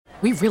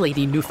We really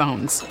need new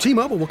phones.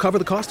 T-Mobile will cover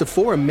the cost of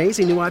 4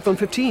 amazing new iPhone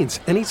 15s,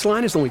 and each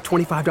line is only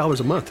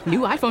 $25 a month. New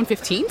iPhone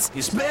 15s?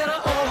 It's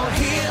better over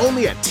here.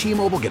 Only at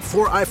T-Mobile, get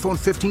 4 iPhone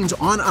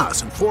 15s on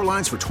us and 4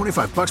 lines for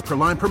 $25 per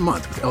line per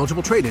month with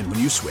eligible trade-in when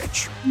you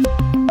switch.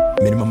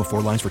 Minimum of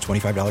 4 lines for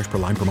 $25 per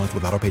line per month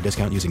with autopay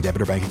discount using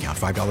debit or bank account.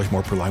 $5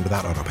 more per line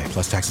without autopay,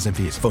 plus taxes and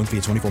fees. Phone fee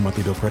at 24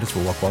 monthly bill credits for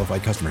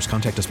well-qualified customers.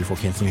 Contact us before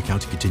canceling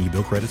account to continue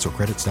bill credits or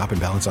credit stop and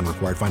balance on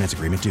required finance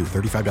agreement due.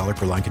 $35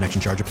 per line connection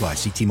charge applies.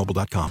 See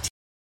T-Mobile.com.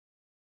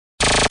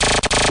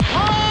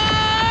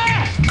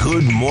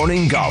 Good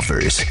morning,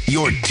 golfers.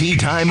 Your tee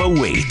time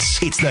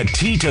awaits. It's the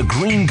Tee to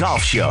Green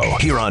Golf Show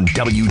here on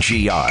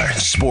WGR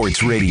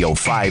Sports Radio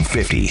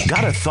 550.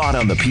 Got a thought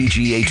on the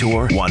PGA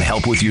Tour? Want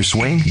help with your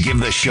swing? Give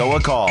the show a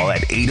call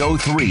at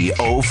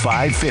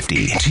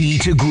 803-0550. Tee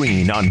to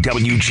Green on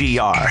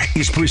WGR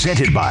is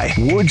presented by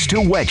Woods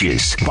to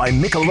Wedges, by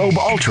Michelob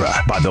Ultra,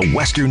 by the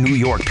Western New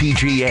York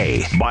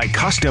PGA, by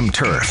Custom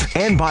Turf,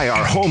 and by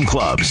our home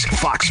clubs,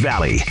 Fox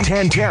Valley,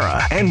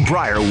 Tantera, and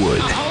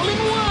Briarwood.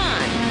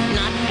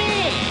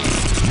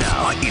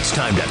 Now it's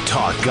time to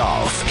talk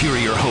golf. Here are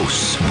your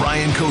hosts,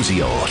 Brian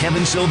Koziol,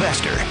 Kevin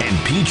Sylvester, and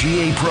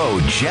PGA Pro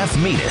Jeff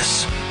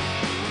Metis.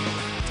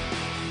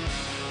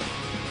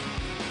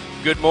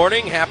 Good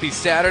morning. Happy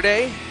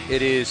Saturday.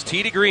 It is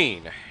Tee to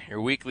Green,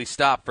 your weekly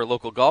stop for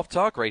local golf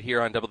talk right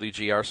here on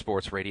WGR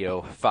Sports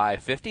Radio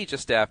 550,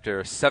 just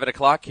after 7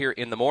 o'clock here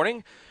in the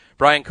morning.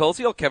 Brian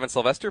Koziol, Kevin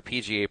Sylvester,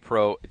 PGA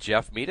Pro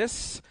Jeff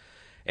Metis.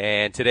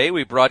 And today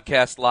we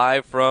broadcast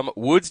live from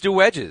Woods to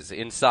Wedges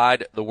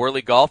inside the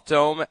Whirly Golf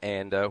Dome,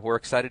 and we're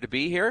excited to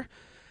be here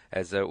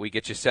as we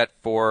get you set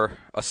for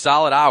a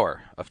solid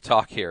hour of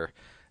talk here,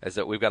 as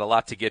we've got a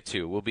lot to get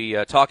to. We'll be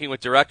talking with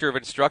Director of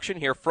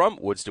Instruction here from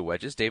Woods to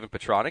Wedges, David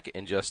Petronic,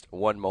 in just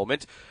one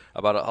moment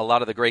about a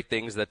lot of the great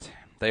things that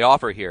they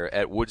offer here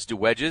at Woods to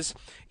Wedges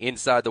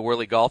inside the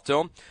Whirly Golf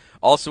Dome.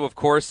 Also, of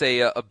course,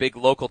 a big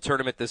local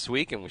tournament this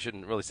week, and we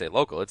shouldn't really say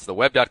local. It's the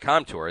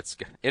Web.com Tour. It's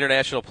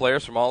international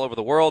players from all over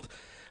the world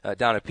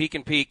down at Peak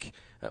and Peak.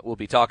 We'll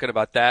be talking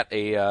about that,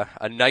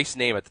 a nice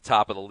name at the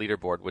top of the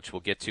leaderboard, which we'll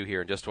get to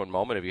here in just one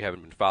moment if you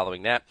haven't been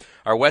following that.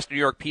 Our Western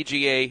New York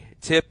PGA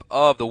tip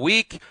of the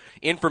week,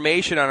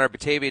 information on our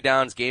Batavia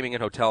Downs Gaming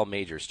and Hotel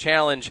Majors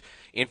Challenge,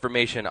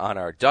 information on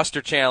our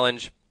Duster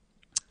Challenge.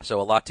 So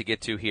a lot to get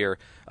to here.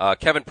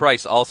 Kevin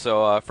Price,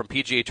 also from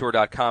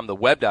PGAtour.com, the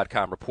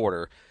Web.com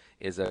reporter,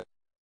 is at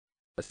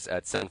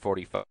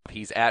 7:45.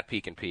 He's at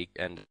Peak and Peak,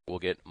 and we'll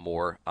get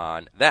more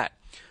on that.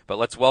 But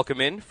let's welcome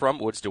in from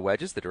Woods to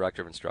Wedges, the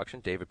Director of Instruction,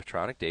 David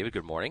Petronic. David,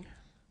 good morning.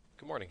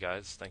 Good morning,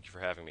 guys. Thank you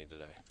for having me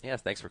today.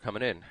 Yes, thanks for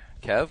coming in.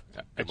 Kev,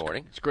 good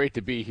morning. It's great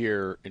to be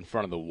here in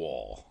front of the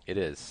wall. It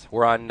is.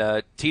 We're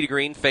on Tee to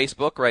Green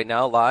Facebook right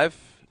now, live.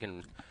 You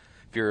can,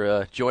 if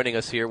you're joining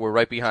us here, we're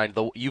right behind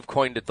the. You've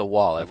coined it the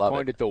wall. I love it.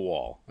 Coined it the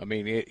wall. I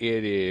mean, it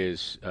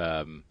is.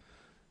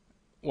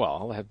 Well,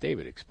 I'll have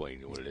David explain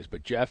what it is.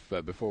 But, Jeff,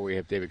 before we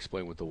have David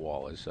explain what the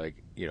wall is, I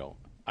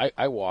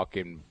walk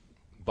in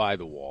by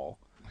the wall,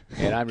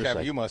 and I'm just Kevin,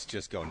 like... you must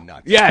just go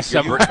nuts. Yes.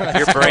 Your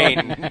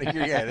brain.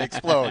 Yeah, it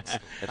explodes.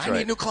 That's I right.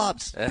 need new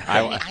clubs.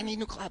 I need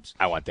new clubs.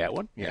 I want that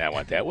one, and I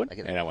want that one,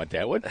 and I want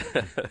that one.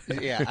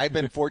 Yeah, I've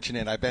been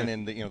fortunate. I've been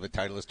in the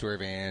Titleist Tour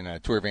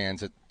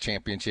Vans at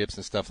championships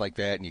and stuff like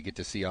that, and you get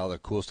to see all the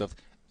cool stuff.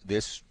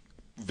 This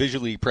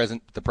visually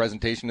the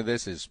presentation of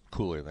this is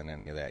cooler than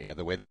any of that.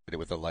 The way they did it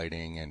with the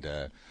lighting and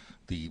the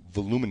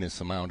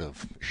voluminous amount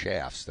of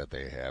shafts that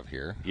they have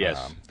here.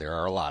 Yes. There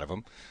are a lot of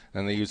them.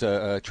 And they use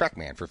a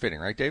TrackMan for fitting,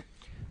 right, Dave?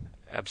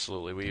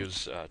 Absolutely. We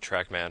use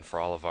TrackMan for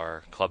all of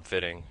our club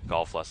fitting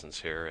golf lessons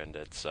here, and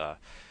it's a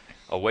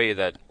way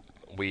that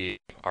we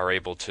are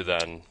able to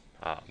then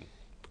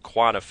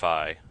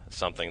quantify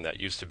something that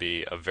used to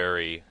be a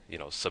very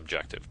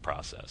subjective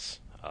process,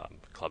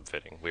 club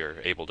fitting. We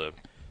are able to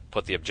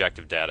put the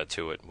objective data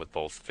to it with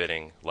both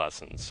fitting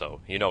lessons,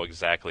 so you know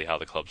exactly how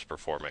the club's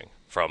performing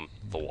from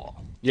the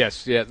wall.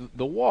 Yes, yeah,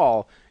 the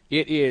wall.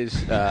 It is.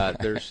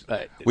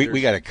 We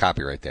got to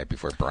copyright that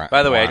before Brian.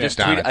 By the way, I just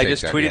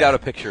tweeted out a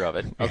picture of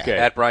it. Okay.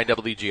 At Brian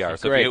WGR.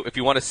 So if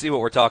you want to see what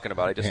we're talking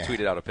about, I just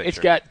tweeted out a picture. It's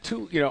got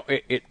two.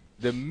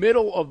 The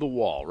middle of the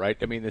wall, right?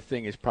 I mean, the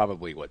thing is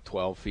probably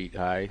 12 feet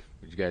high.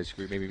 Would you guys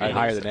agree? Maybe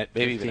higher than that.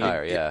 Maybe even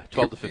higher. Yeah,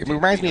 12 to 15. It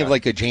reminds me of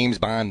like a James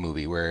Bond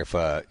movie where if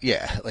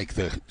like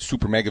the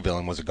super mega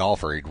villain was a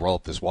golfer, he'd roll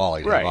up this wall,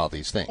 he'd have all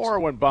these things. Or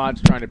when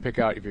Bond's trying to pick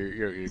out, if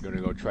you're going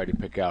to go try to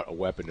pick out a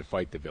weapon to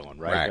fight the villain,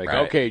 right?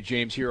 Okay,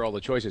 James, here are all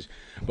the choices.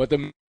 But the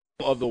middle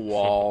of the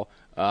wall,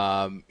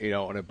 and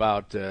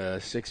about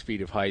 6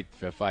 feet of height,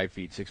 5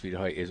 feet, 6 feet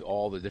of height, is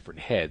all the different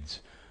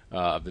heads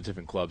of the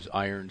different clubs: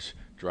 irons,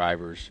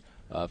 drivers,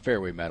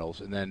 fairway metals,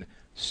 and then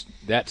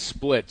that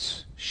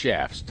splits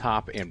shafts,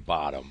 top and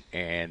bottom,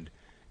 and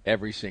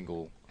every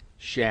single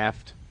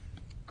shaft,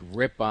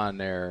 grip on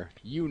there,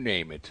 you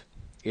name it,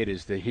 it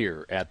is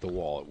here at the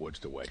wall at Woods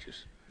to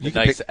Wedges.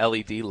 Nice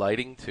LED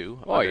lighting too.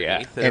 Oh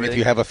yeah, and if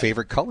you have a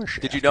favorite color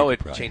shaft. Did you know it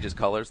changes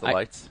colors? The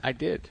lights. I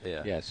did.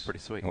 Yeah. Yes. Pretty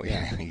sweet. Oh,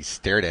 yeah. He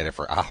stared at it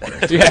for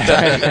hours.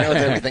 Yeah. He knows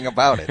everything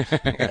about it.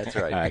 That's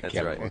right. That's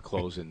Kevin, right. we're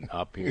closing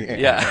up here.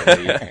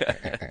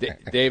 Yeah.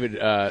 David,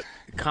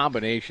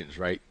 combinations,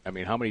 right? I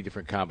mean, how many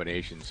different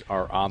combinations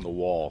are on the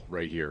wall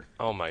right here?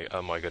 Oh my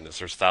goodness!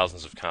 There's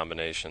thousands of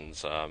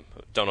combinations.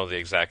 Don't know the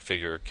exact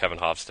figure. Kevin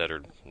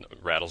Hofstetter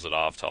rattles it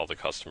off to all the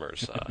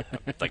customers,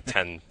 like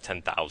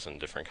 10,000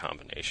 different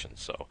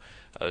combinations. So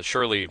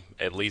surely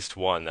at least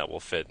one that will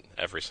fit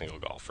every single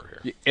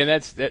golfer here. And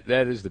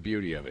that is the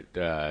beauty of it.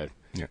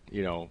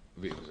 You know,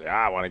 people say,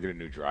 I want to get a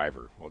new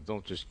driver. Well,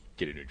 don't just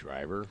get a new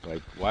driver.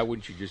 Like, why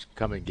wouldn't you just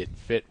come and get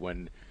fit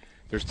when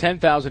there's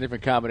 10,000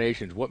 different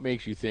combinations? What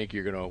makes you think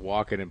you're going to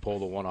walk in and pull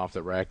the one off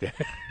the rack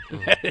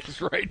that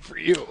is right for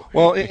you?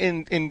 Well,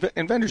 in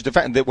vendors'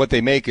 defense, what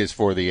they make is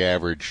for the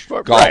average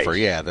golfer. Right.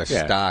 Yeah, the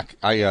stock.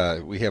 I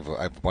have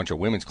a bunch of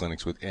women's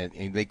clinics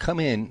and they come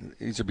in.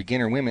 These are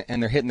beginner women,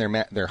 and they're hitting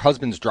their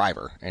husband's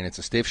driver, and it's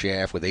a stiff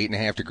shaft with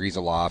 8.5 degrees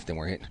of loft,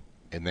 and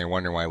they're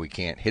wondering why we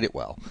can't hit it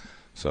well.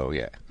 So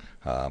yeah.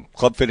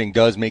 Club fitting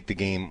does make the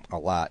game a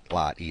lot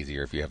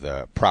easier if you have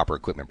the proper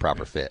equipment,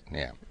 proper fit.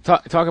 Yeah.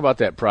 Talk about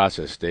that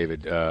process,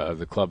 David, of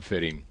the club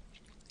fitting.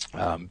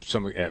 I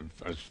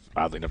was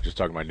oddly enough just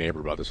talking to my neighbor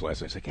about this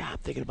last night. He's like, "Yeah, I'm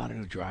thinking about a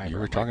new driver." You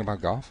were talking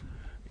about golf?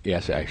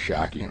 Yes,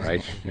 shocking,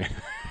 right?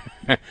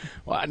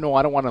 Well, no,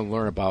 I don't want to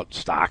learn about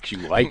stocks you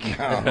like.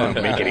 I don't want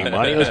to make any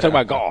money. Let's talk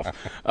about golf.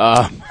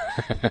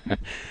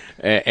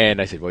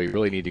 And I said, well, you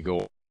really need to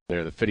go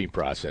there, the fitting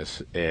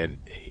process, and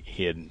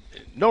he had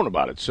known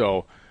about it.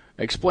 So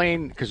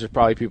explain, because there's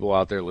probably people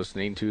out there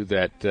listening to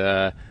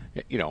that,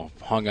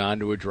 hung on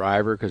to a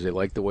driver because they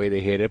like the way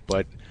they hit it,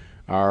 but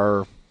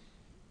are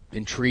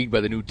intrigued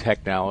by the new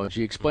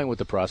technology. Explain what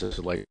the process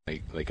is like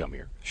when they come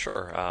here.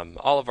 Sure.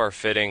 All of our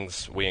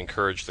fittings, we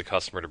encourage the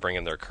customer to bring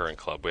in their current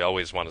club. We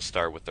always want to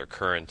start with their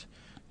current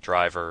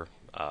driver,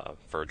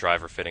 for a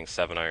driver fitting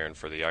 7-iron,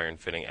 for the iron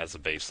fitting as a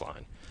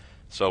baseline.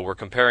 So we're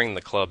comparing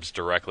the clubs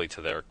directly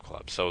to their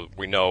club. So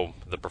we know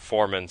the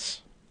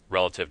performance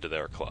relative to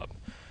their club.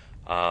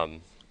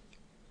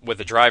 With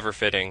the driver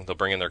fitting, they'll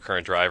bring in their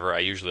current driver. I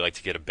usually like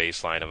to get a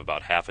baseline of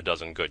about half a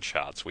dozen good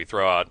shots. We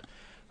throw out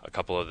a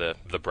couple of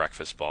the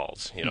breakfast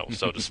balls,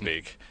 so to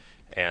speak.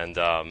 And,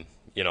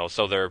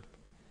 so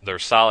they're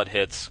solid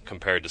hits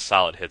compared to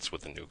solid hits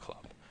with the new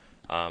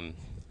club.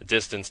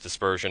 Distance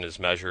dispersion is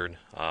measured.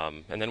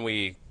 And then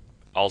we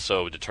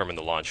also determine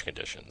the launch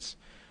conditions.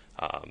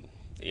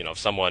 If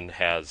someone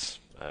has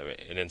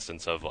an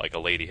instance of like a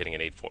lady hitting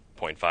an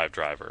 8.5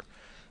 driver,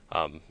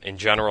 in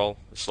general,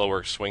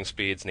 slower swing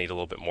speeds need a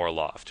little bit more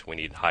loft. We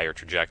need higher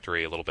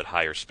trajectory, a little bit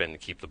higher spin to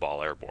keep the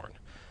ball airborne.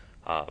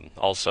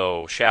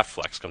 Also, shaft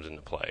flex comes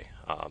into play.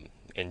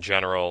 In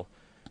general,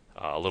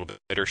 a little bit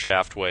lighter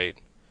shaft weight.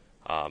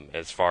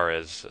 As far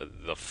as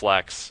the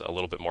flex, a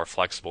little bit more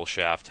flexible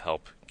shaft to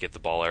help get the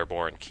ball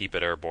airborne, keep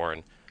it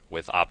airborne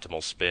with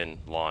optimal spin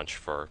launch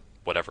for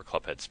whatever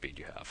club head speed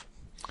you have.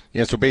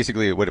 Yeah, so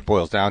basically what it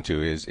boils down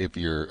to is if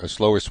you're a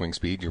slower swing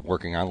speed, you're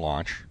working on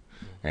launch.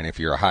 And if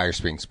you're a higher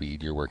swing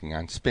speed, you're working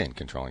on spin,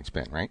 controlling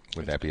spin, right?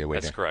 Would that be a way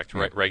That's to... correct.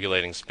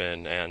 Regulating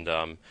spin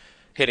and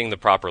hitting the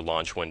proper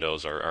launch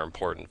windows are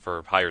important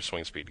for higher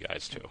swing speed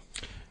guys, too.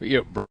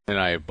 Brian and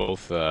I have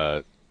both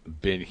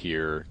been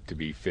here to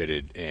be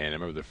fitted, and I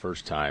remember the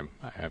first time,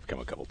 I've come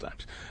a couple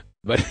times,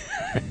 but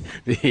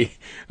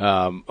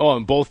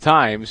and both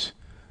times,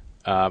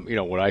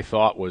 what I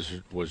thought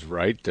was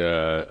right,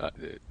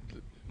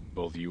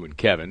 both you and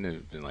Kevin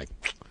have been like,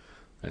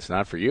 that's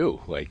not for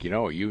you. Like,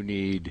 you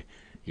need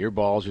your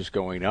balls just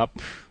going up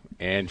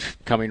and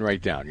coming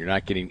right down. You're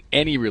not getting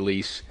any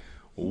release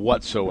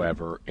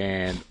whatsoever,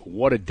 and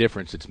what a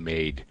difference it's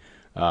made,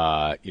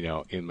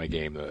 in my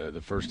game.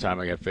 The first time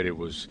I got fitted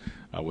was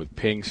with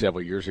Ping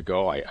several years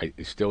ago. I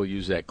still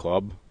use that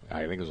club.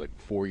 I think it was like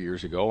 4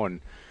 years ago,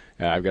 and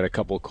I've got a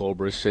couple of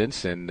Cobras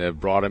since, and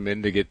brought them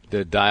in to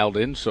get dialed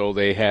in so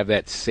they have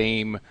that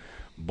same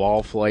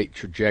ball flight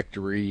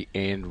trajectory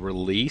and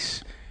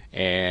release.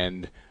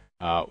 And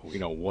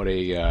what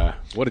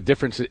a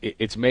difference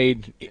it's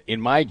made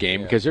in my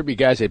game, because there'd be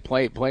guys I'd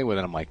play with,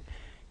 and I'm like,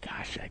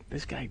 gosh,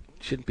 this guy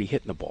shouldn't be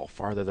hitting the ball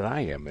farther than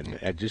I am, and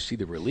I just see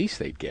the release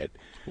they'd get,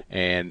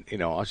 and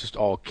I was just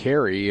all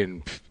carry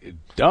and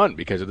done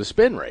because of the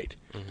spin rate.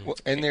 Mm-hmm. Well,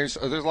 and there's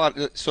a lot.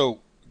 So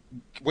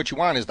what you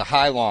want is the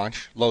high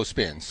launch, low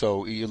spin.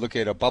 So you look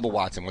at a Bubba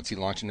Watson. What's he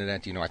launching it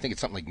at? I think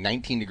it's something like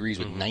 19 degrees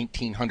with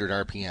 1,900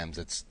 RPMs.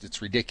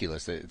 It's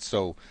ridiculous. It's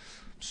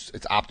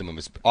optimum.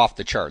 It's off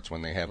the charts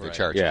when they have the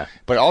charts. Yeah.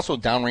 But also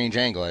downrange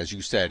angle, as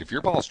you said. If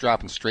your ball's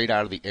dropping straight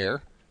out of the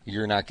air,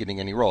 you're not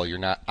getting any roll. You're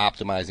not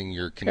optimizing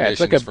your conditions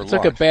for launch. It's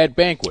like a bad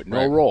banquet,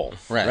 no roll.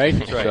 Right.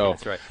 That's right.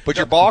 That's right. But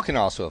your ball can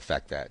also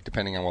affect that,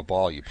 depending on what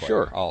ball you play.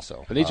 Sure.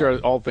 Also. And these are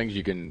all things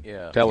you can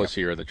tell us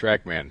here at the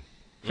TrackMan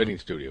Fitting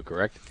Studio,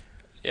 correct?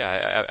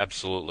 Yeah,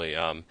 absolutely.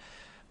 A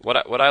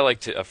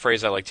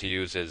phrase I like to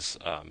use is,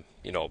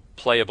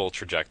 playable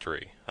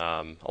trajectory.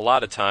 A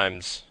lot of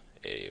times,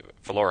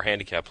 for lower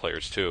handicap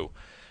players too,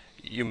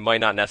 you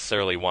might not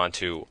necessarily want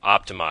to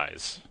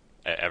optimize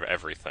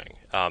everything.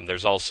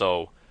 There's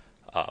also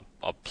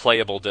a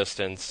playable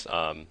distance.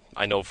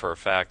 I know for a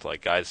fact,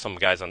 like some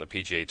guys on the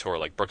PGA Tour,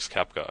 like Brooks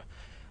Koepka,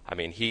 I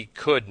mean, he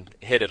could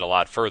hit it a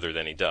lot further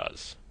than he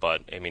does,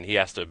 but I mean, he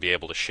has to be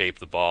able to shape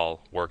the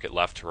ball, work it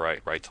left to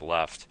right, right to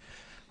left.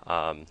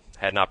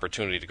 Had an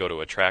opportunity to go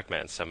to a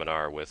TrackMan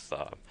seminar with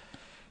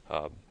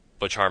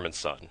Butch Harmon's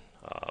son,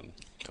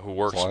 who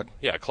works,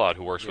 Claude,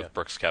 who works with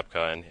Brooks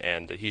Koepka,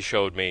 and he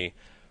showed me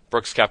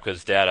Brooks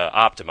Koepka's data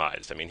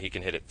optimized. I mean, he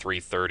can hit it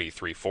 330,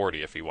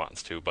 340 if he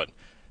wants to, but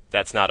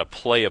that's not a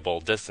playable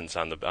distance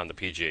on the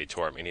PGA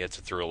Tour. I mean, he hits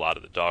it through a lot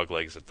of the dog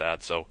legs at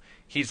that, so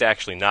he's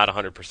actually not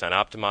 100%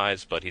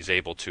 optimized, but he's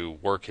able to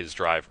work his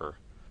driver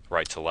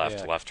right to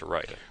left, left to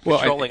right. Well,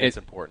 controlling is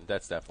important.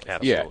 That's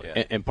definitely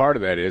yeah. And part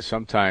of that is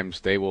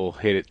sometimes they will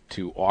hit it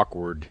to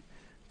awkward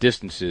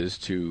distances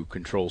to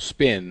control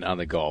spin on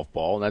the golf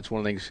ball, and that's one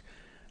of the things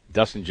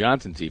Dustin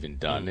Johnson's even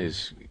done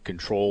is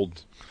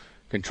controlled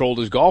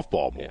his golf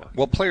ball more.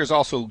 Well, players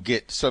also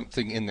get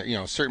something in there. You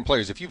know, certain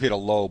players, if you've hit a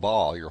low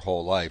ball your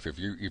whole life, if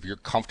you're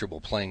comfortable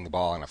playing the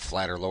ball on a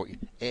flat or low,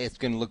 it's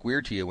going to look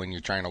weird to you when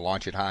you're trying to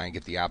launch it high and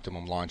get the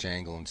optimum launch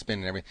angle and spin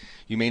and everything.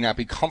 You may not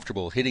be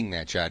comfortable hitting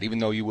that shot, even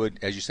though you would,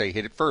 as you say,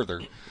 hit it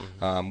further.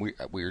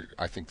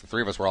 I think the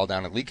three of us were all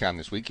down at LeCom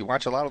this week. You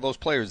watch a lot of those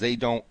players; they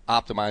don't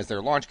optimize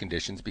their launch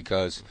conditions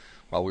because,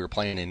 well, we were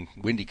playing in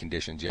windy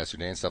conditions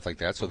yesterday and stuff like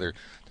that, so they're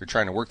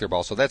trying to work their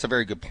ball. So that's a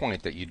very good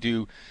point that you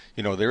do.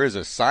 You know, there is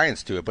a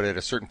science to it, but at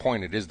a certain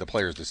point, it is the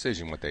player's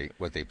decision what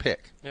they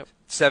pick. Yep.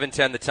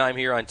 7:10 the time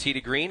here on Tee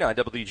to Green on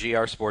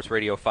WGR Sports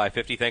Radio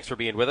 550. Thanks for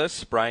being with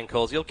us. Brian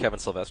Koziel, Kevin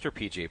Sylvester,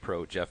 PGA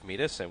Pro Jeff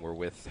Meadis, and we're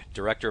with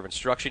Director of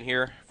Instruction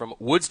here from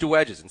Woods to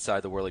Wedges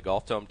inside the Worley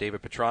Golf Dome,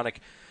 David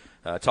Petronic,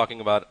 talking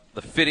about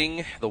the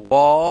fitting, the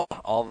wall,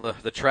 all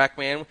the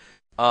TrackMan.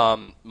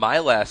 My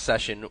last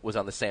session was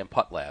on the Sam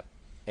Putt Lab,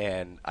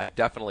 and I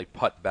definitely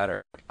putt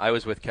better. I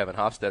was with Kevin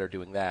Hofstetter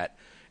doing that,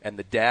 and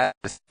the data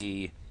to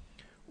see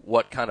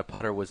what kind of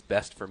putter was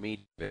best for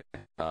me.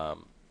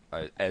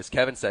 As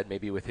Kevin said,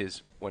 maybe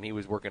when he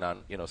was working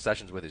on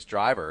sessions with his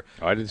driver.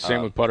 I did the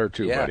same with putter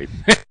too, buddy.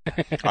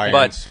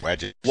 But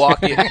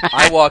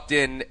I walked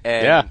in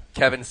and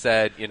Kevin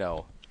said,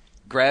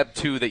 grab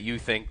two that you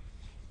think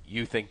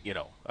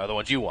are the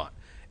ones you want.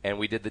 And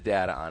we did the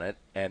data on it,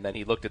 and then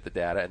he looked at the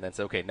data and then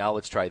said, okay, now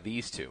let's try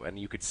these two. And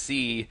you could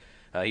see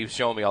he was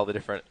showing me all the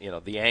different,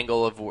 the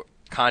angle of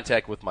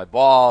contact with my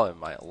ball and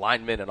my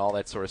alignment and all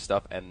that sort of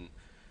stuff. And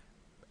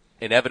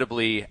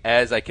inevitably,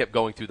 as I kept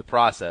going through the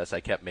process, I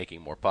kept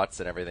making more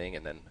putts and everything.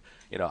 And then,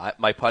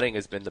 my putting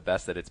has been the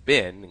best that it's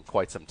been in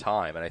quite some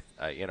time. And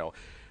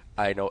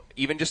I know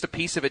even just a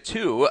piece of it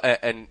too.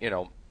 And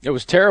it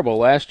was terrible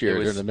last year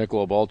during the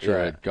Michelob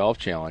Ultra Golf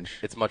Challenge.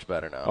 It's much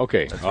better now.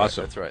 Okay, that's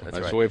awesome. Right, that's right.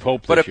 That's what we've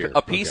hoped but this year.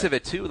 A piece of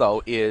it too,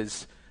 though,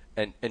 is,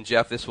 and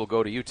Jeff, this will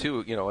go to you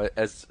too.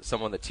 As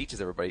someone that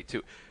teaches everybody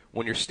too.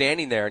 When you're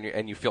standing there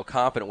and you feel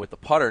confident with the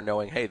putter,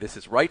 knowing, hey, this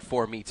is right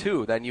for me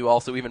too, then you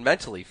also even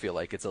mentally feel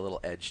like it's a little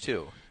edge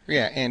too.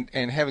 Yeah,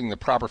 and having the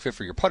proper fit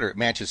for your putter, it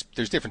matches.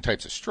 There's different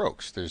types of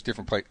strokes. There's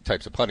different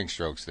types of putting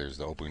strokes. There's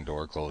the open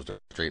door, closed door,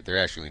 straight. There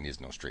actually is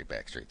no straight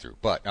back, straight through.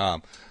 But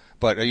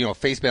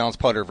face balance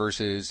putter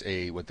versus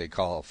what they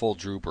call a full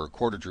droop or a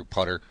quarter droop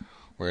putter,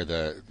 where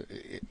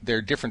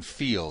they're different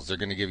feels. They're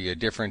going to give you a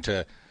different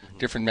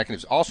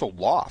mechanisms. Also,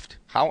 loft.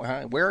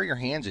 Where are your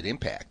hands at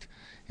impact?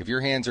 If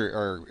your hands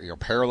are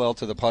parallel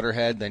to the putter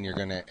head, then you're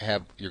going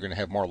to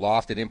have more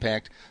loft at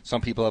impact.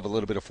 Some people have a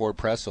little bit of forward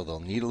press, so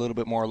they'll need a little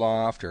bit more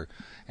loft,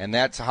 and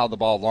that's how the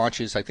ball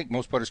launches. I think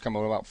most putters come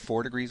out about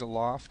 4 degrees of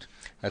loft.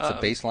 That's the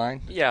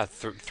baseline. Yeah,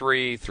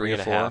 3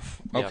 and a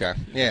half. Okay,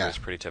 yeah, it's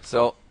pretty typical.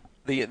 So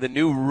the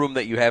new room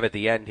that you have at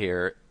the end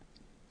here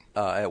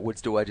at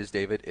Woods to Wedges,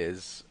 David,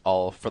 is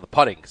all for the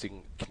putting. So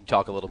you can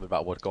talk a little bit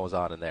about what goes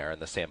on in there in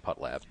the Sam Putt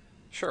Lab.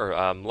 Sure.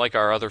 Like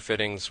our other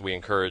fittings, we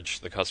encourage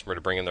the customer to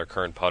bring in their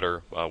current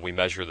putter. We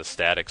measure the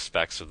static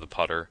specs of the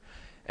putter.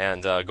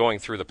 And going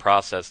through the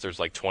process, there's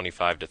like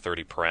 25 to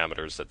 30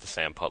 parameters that the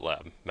Sam Putt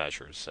Lab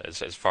measures.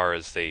 As far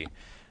as the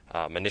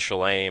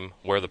initial aim,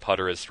 where the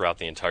putter is throughout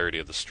the entirety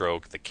of the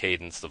stroke, the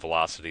cadence, the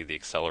velocity, the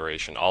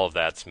acceleration, all of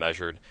that's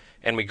measured.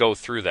 And we go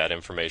through that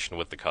information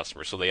with the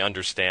customer so they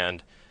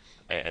understand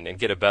and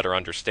get a better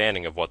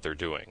understanding of what they're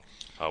doing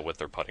with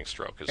their putting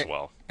stroke as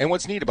well. And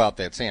what's neat about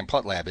that Sam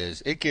Putt Lab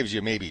is it gives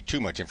you maybe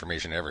too much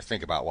information to ever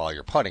think about while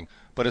you're putting,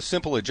 but a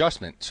simple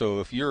adjustment. So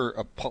if you're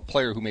a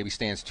player who maybe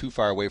stands too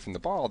far away from the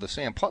ball, the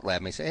Sam Putt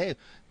Lab may say, hey,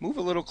 move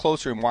a little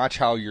closer and watch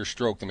how your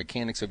stroke, the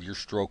mechanics of your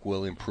stroke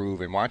will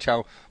improve, and watch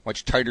how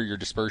much tighter your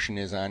dispersion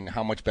is on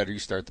how much better you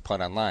start the putt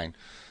on line.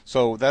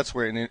 So that's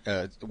where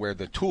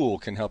the tool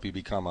can help you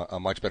become a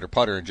much better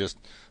putter, and just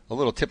a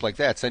little tip like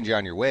that sends you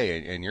on your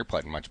way, and you're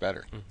putting much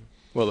better. Mm-hmm.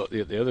 Well,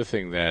 the other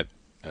thing that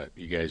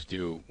you guys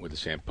do with the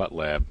Sam Putt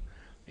Lab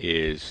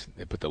is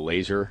they put the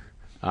laser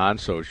on,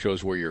 so it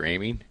shows where you're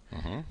aiming.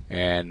 Mm-hmm.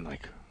 And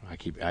like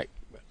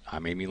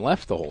I'm aiming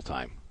left the whole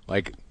time.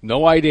 Like,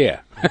 no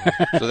idea.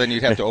 So then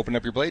you'd have to open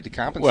up your blade to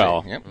compensate.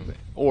 Well, yep.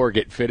 Or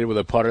get fitted with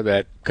a putter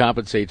that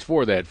compensates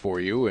for that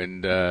for you,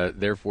 and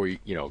therefore,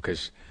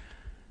 because,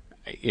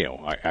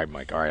 I'm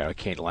like, all right, I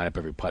can't line up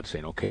every putt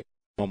saying, okay,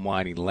 I'm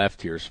lining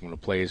left here, so I'm going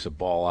to play as a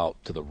ball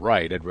out to the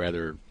right. I'd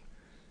rather,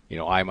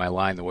 eye my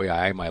line the way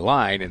I eye my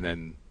line, and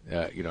then,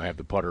 have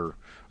the putter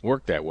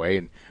work that way.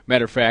 And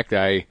matter of fact,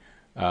 I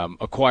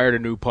acquired a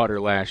new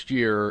putter last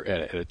year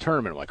at a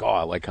tournament. I'm like,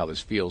 I like how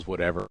this feels,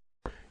 whatever,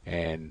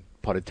 and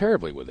putted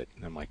terribly with it.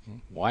 And I'm like,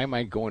 why am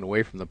I going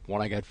away from the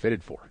one I got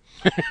fitted for?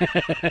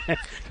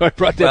 So I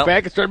brought that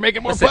back and started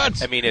making more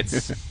putts. I mean,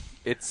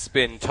 it's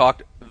been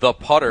talked. The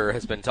putter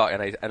has been talked,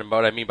 and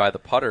what I mean by the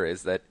putter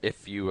is that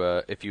if you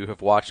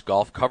have watched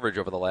golf coverage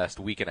over the last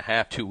week and a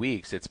half, 2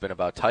 weeks, it's been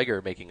about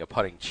Tiger making a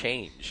putting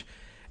change,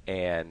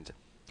 and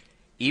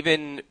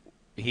even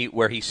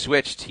where he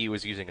switched, he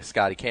was using a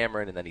Scotty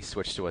Cameron, and then he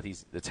switched to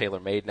the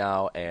TaylorMade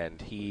now,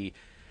 and he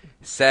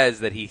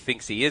says that he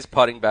thinks he is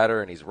putting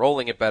better and he's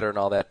rolling it better and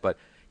all that, but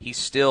he's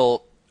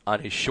still on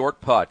his short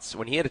putts.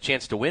 When he had a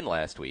chance to win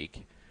last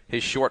week,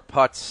 his short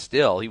putts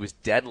he was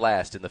dead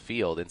last in the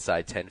field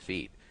inside 10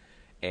 feet.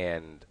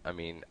 And, I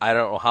mean, I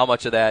don't know how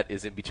much of that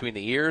is in between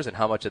the ears and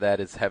how much of that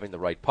is having the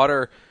right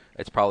putter.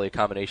 It's probably a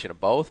combination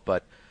of both.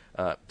 But,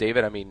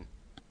 David, I mean,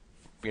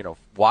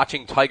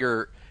 watching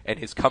Tiger and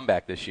his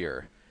comeback this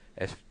year,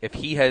 if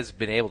he has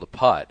been able to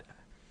putt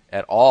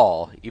at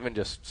all, even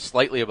just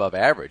slightly above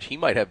average, he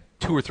might have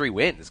 2 or 3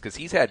 wins because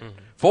he's had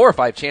 4 or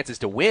 5 chances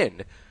to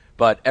win.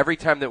 But every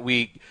time that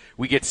we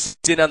get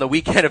sit on the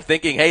weekend of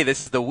thinking, hey,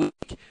 this is the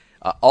week,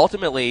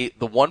 ultimately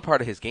the one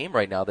part of his game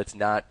right now that's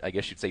not, I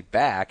guess you'd say,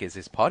 back is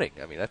his putting.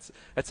 I mean, that's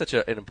such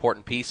an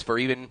important piece for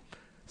even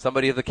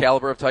somebody of the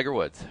caliber of Tiger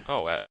Woods.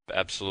 Oh,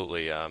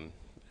 absolutely.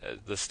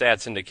 The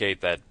stats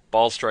indicate that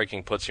ball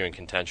striking puts you in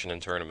contention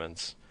in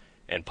tournaments,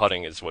 and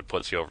putting is what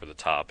puts you over the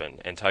top.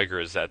 And Tiger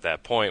is at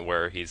that point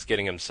where he's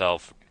getting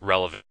himself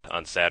relevant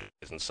on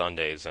Saturdays and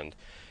Sundays. And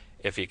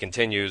if he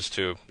continues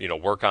to,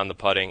 work on the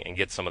putting and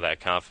get some of that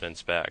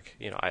confidence back,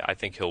 I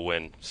think he'll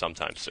win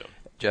sometime soon.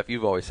 Jeff,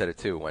 you've always said it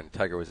too. When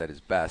Tiger was at his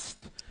best,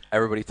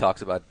 everybody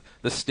talks about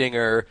the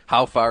stinger,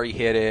 how far he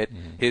hit it,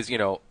 his,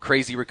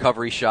 crazy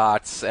recovery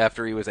shots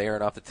after he was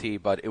airing off the tee.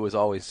 But it was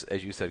always,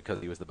 as you said,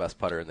 because he was the best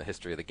putter in the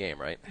history of the game,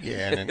 right?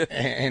 Yeah, and an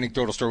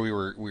anecdotal story,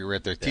 we were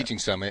at the teaching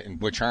summit, and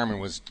Butch Harmon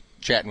was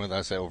chatting with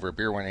us over a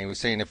beer one, and he was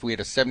saying if we had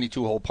a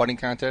 72-hole putting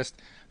contest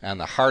on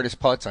the hardest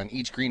putts on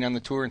each green on the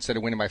tour, instead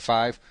of winning by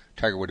 5,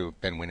 Tiger would have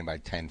been winning by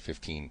 10,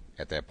 15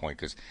 at that point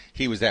because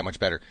he was that much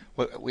better.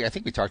 Well, I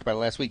think we talked about it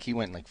last week. He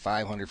went like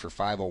 500 for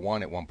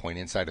 501 at one point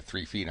inside of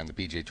 3 feet on the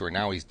PGA Tour.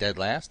 Now he's dead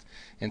last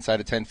inside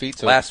of 10 feet.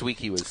 So last week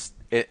he was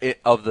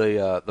of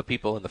the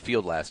people in the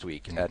field last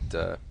week at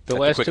the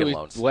Quicken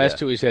Loans. The last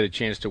two he's had a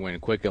chance to win: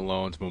 Quicken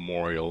Loans,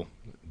 Memorial,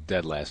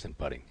 dead last in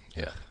putting.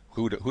 Yeah.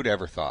 Who'd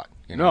ever thought?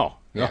 No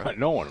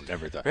one would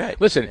ever thought. Right.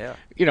 Listen,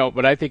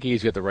 but I think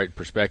he's got the right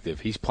perspective.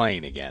 He's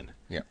playing again.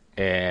 Yeah.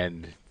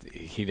 And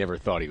he never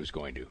thought he was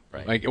going to.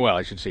 Right.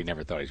 I should say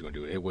never thought he was going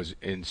to. It was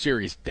in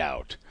serious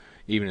doubt,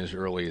 even as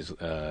early as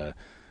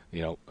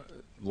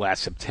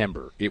last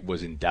September. It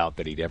was in doubt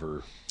that he'd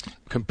ever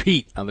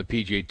compete on the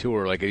PGA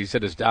Tour. Like he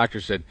said, his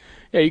doctor said,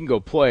 "Yeah, you can go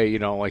play.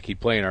 Like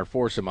he'd play in our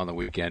foursome on the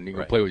weekend. You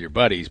can go play with your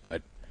buddies,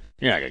 but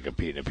you're not going to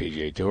compete in the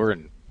PGA Tour."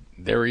 And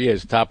there he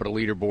is, top of the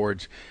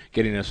leaderboards,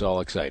 getting us all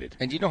excited.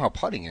 And you know how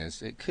putting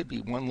is. It could be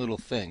one little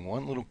thing,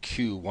 one little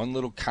cue, one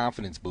little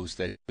confidence boost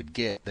that it would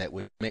get that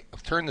would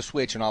turn the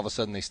switch, and all of a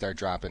sudden they start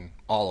dropping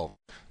all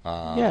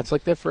over. Yeah, it's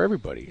like that for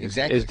everybody.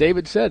 Exactly. As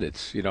David said,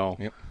 it's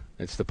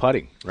it's the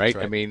putting, right?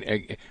 Right. I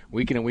mean,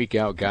 week in and week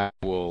out, guys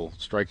will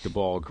strike the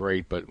ball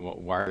great, but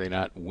why are they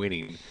not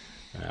winning?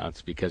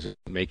 It's because of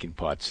making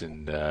putts,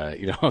 and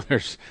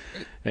there's.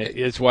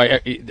 It's why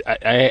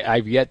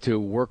I've yet to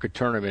work a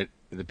tournament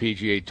in the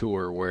PGA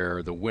Tour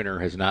where the winner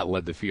has not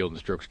led the field in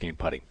strokes gained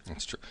putting.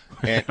 That's true.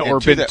 Or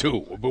been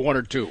one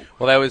or two.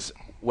 Well, that was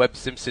Webb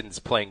Simpson's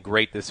playing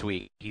great this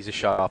week. He's a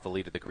shot off the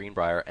lead at the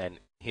Greenbrier, and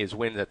his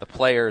wins at the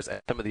Players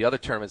and some of the other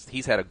tournaments,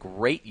 he's had a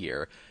great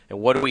year. And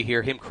what do we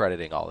hear him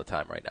crediting all the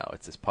time right now?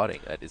 It's his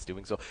putting that is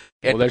doing so.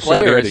 Well, they're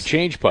starting to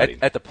change putting.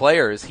 At the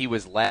Players, he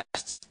was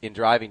last in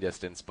driving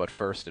distance, but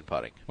first in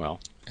putting. Well,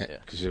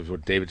 because it was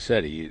what David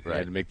said. He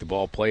had to make the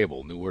ball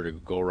playable, knew where to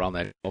go around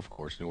that golf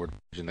course, knew where to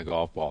position the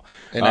golf ball.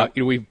 And I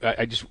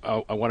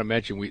want to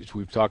mention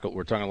we're talking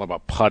a lot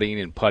about putting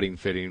and putting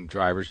fitting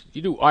drivers.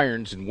 You do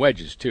irons and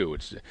wedges too.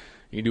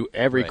 You do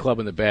every club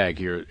in the bag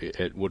here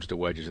at Woods to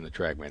Wedges in the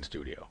TrackMan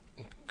studio.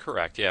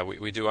 Correct. Yeah,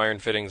 we do iron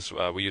fittings.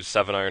 We use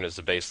 7-iron as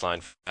the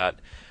baseline for that.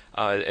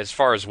 As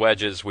far as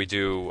wedges, we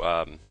do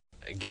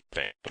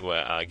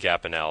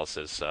gap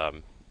analysis.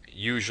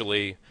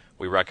 Usually,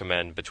 we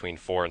recommend between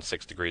 4 and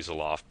 6 degrees of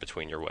loft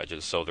between your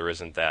wedges, so there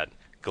isn't that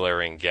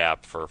glaring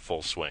gap for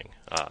full swing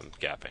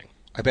gapping.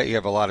 I bet you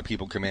have a lot of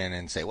people come in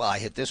and say, "Well, I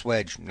hit this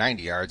wedge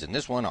 90 yards and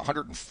this one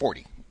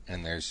 140,"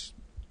 and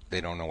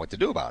they don't know what to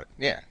do about it.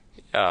 Yeah.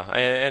 Yeah,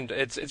 and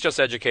it's just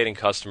educating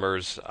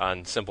customers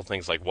on simple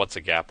things like what's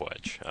a gap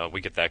wedge. We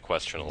get that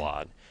question a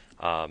lot.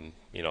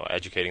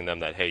 educating them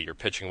that, hey, your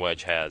pitching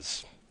wedge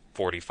has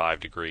 45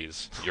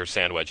 degrees, your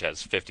sand wedge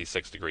has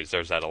 56 degrees.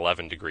 There's that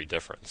 11-degree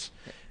difference,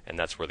 and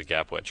that's where the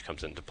gap wedge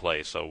comes into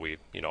play. So we,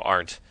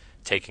 aren't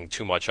taking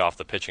too much off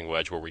the pitching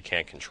wedge where we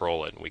can't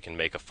control it, and we can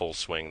make a full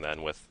swing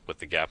then with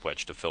the gap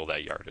wedge to fill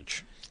that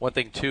yardage. One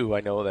thing, too,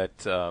 I know that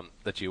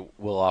that you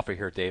will offer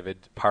here, David,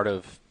 part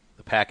of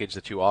the package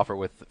that you offer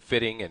with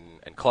fitting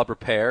and club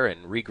repair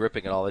and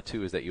regripping and all that,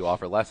 too, is that you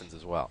offer lessons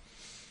as well.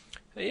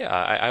 Yeah,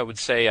 I would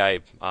say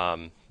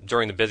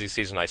during the busy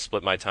season, I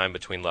split my time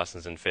between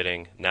lessons and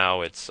fitting.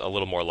 Now it's a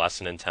little more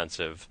lesson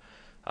intensive.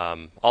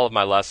 All of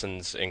my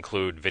lessons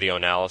include video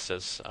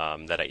analysis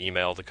that I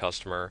email the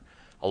customer,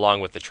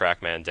 along with the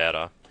TrackMan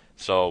data.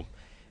 So,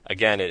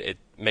 again, it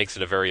makes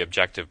it a very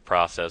objective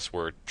process.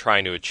 We're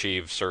trying to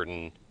achieve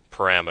certain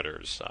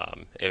parameters.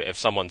 If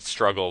someone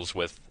struggles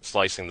with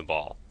slicing the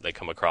ball, they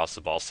come across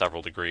the ball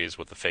several degrees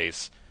with the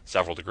face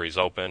several degrees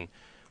open,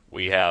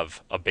 we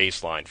have a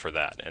baseline for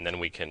that, and then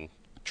we can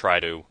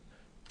try to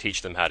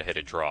teach them how to hit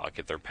a draw,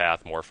 get their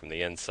path more from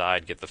the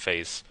inside, get the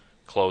face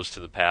close to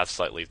the path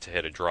slightly to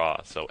hit a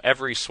draw. So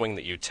every swing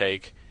that you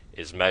take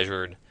is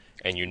measured,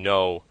 and you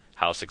know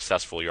how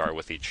successful you are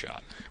with each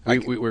shot.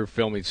 We were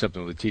filming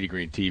something with the Tee to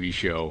Green TV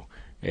show,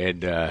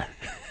 and I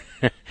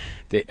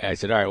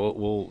said, all right,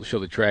 we'll show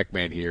the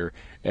TrackMan here,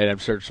 and I'm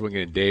starting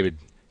swinging, and David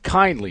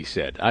kindly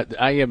said,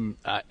 I'm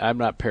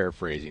not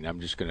paraphrasing,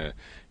 I'm just going to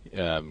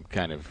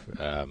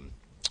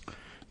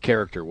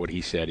character what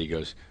he said. He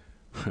goes,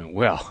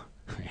 well,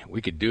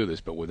 we could do this,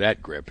 but with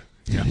that grip.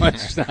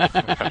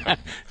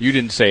 You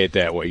didn't say it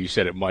that way. You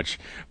said it much,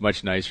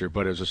 much nicer,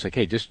 but it was just like,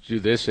 hey, just do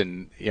this,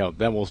 and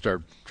then we'll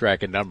start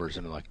tracking numbers.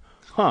 And I'm like,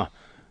 huh,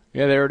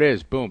 yeah, there it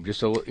is. Boom,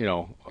 just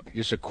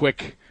a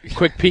quick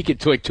peek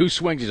at like 2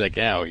 swings. He's like,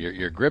 yeah,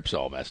 your grip's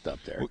all messed up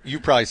there.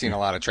 You've probably seen a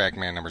lot of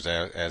TrackMan numbers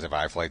as of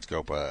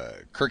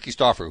iFlightScope. Kirky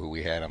Stauffer, who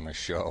we had on the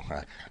show,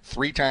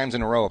 3 times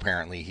in a row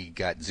apparently he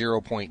got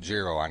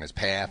 0.0 on his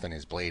path and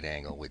his blade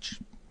angle, which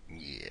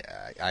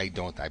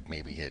I've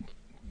maybe hit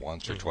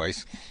once or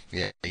twice.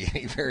 Yeah,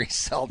 you very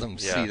seldom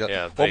see that.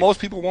 Yeah, well, most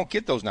people won't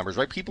get those numbers,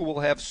 right? People will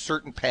have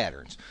certain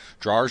patterns.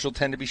 Drawers will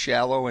tend to be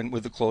shallow and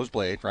with a closed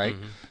blade, right?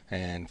 Mm-hmm.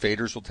 And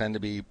faders will tend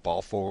to be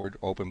ball forward,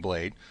 open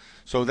blade.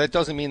 So that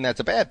doesn't mean that's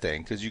a bad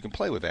thing, because you can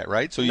play with that,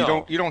 right? So you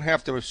don't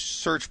have to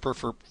search for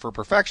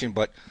perfection,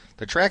 but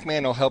the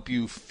TrackMan will help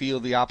you feel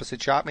the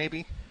opposite shot,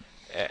 maybe.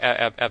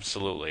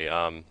 Absolutely.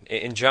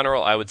 In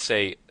general, I would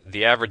say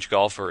the average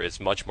golfer is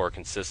much more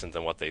consistent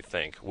than what they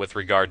think with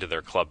regard to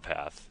their club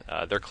path.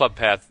 Their club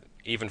path,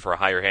 even for a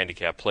higher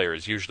handicap player,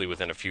 is usually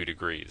within a few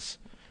degrees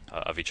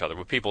of each other.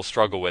 What people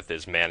struggle with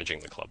is managing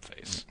the club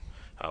face,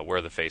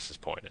 where the face is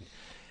pointed.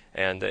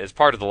 And as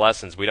part of the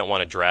lessons, we don't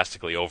want to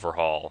drastically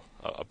overhaul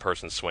a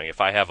person's swing. If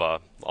I have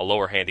a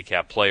lower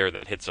handicap player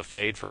that hits a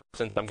fade, for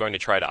instance, I'm going to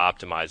try to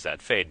optimize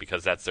that fade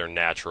because that's their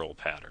natural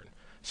pattern.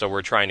 So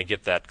we're trying to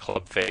get that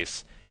club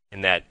face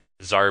in that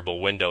desirable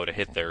window to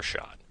hit their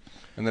shot.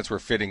 And that's where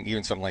fitting,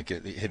 even something like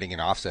hitting an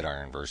offset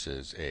iron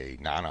versus a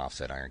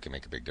non-offset iron can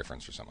make a big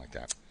difference or something like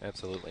that.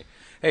 Absolutely.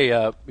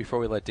 Hey, before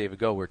we let David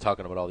go, we're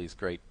talking about all these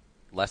great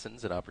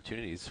lessons and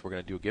opportunities. We're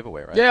going to do a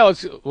giveaway, right? Yeah,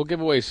 we'll give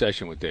away a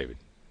session with David.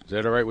 Is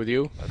that all right with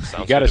you?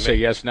 You got to say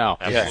yes now.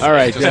 Yes. All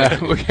right.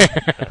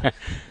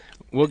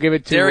 We'll give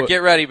it to Derek.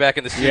 Get ready back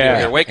in the studio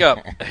here. Wake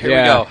up. Here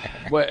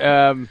we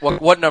go.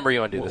 What number you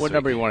want to do this What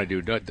number week? you want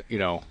to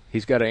do?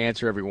 He's got to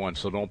answer every one,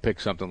 so don't pick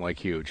something like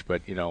huge,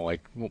 but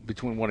like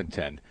between 1 and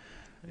 10.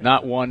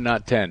 Not 1,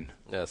 not 10.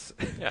 Yes.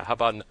 Yeah, how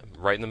about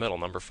right in the middle,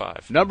 number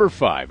 5? Number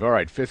 5. All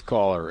right, 5th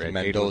caller. The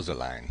Mendoza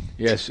line.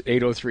 Yes,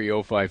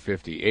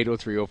 803-0550.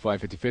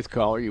 803-0550. 5th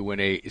caller, you win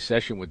a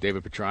session with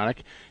David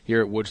Petronic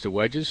here at Woods to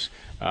Wedges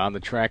on the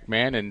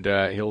TrackMan,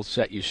 and he'll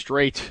set you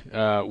straight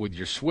with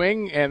your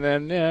swing and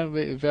then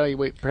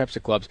evaluate perhaps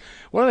the clubs.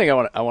 One thing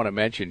I want to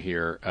mention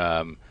here,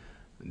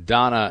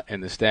 Donna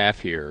and the staff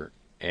here,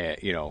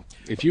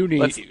 if you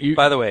need...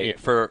 by the way,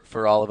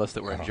 for all of us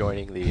that were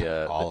enjoying the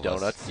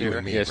donuts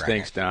here. Yes, Brian.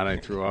 Thanks, Donna. I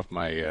threw off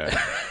my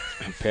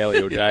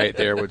paleo diet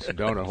there with some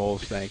donut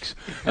holes, thanks.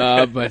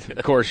 But,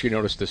 of course, you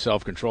noticed the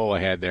self-control I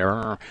had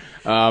there.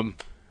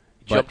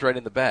 Jumped right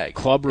in the bag.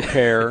 Club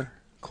repair.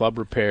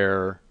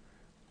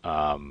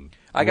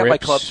 I got my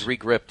clubs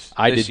regripped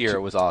this year.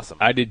 It was awesome.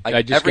 Every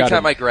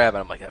time I grab it,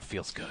 I'm like, that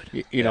feels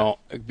good.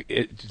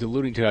 It's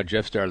alluding to how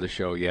Jeff started the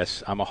show.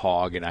 Yes, I'm a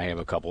hog, and I have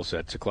a couple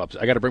sets of clubs.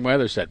 I got to bring my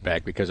other set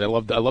back because I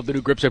love the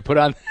new grips I put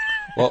on.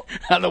 Well,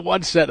 on the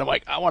one set, I'm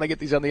like, I want to get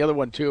these on the other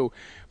one too.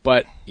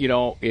 But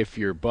if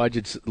your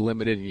budget's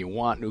limited and you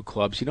want new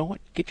clubs, you know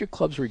what? Get your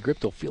clubs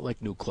regripped. They'll feel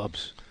like new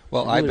clubs.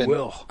 Well, I've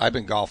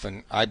been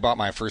golfing. I bought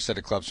my first set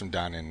of clubs from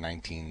Don in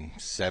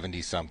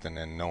 1970 something,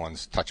 and no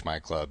one's touched my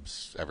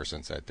clubs ever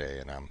since that day.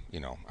 And I'm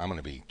going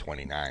to be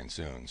 29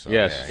 soon. So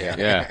yes,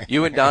 yeah.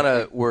 You and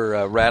Donna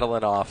were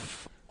rattling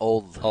off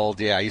old.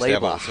 Yeah, I used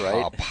labels, to have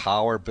right? a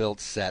power built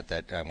set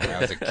that when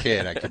I was a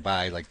kid, I could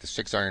buy like the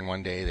 6-iron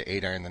one day, the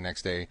 8-iron the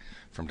next day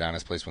from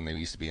Donna's place when they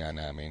used to be on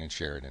Main and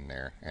Sheridan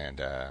there,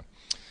 and.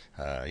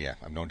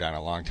 I've known Donna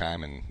a long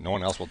time, and no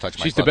one else will touch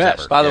my She's the clubs best.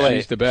 ever. By the way,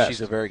 she's the best.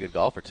 She's a very good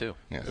golfer too.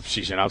 Yeah.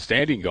 She's an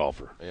outstanding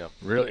golfer. Yeah.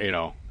 Really,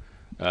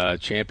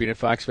 champion at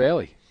Fox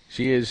Valley.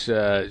 She is she's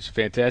a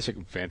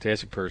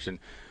fantastic person.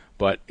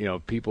 But,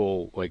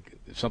 people, like,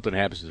 if something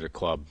happens to their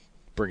club,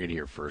 bring it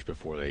here first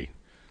before they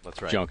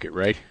junk it,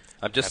 right?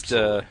 I'm just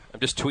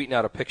tweeting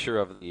out a picture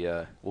of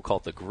the we'll call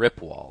it the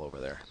grip wall over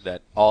there.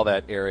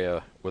 That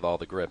area with all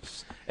the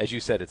grips. As you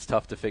said, it's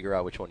tough to figure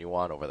out which one you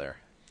want over there.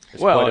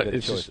 There's quite a bit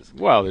of choices.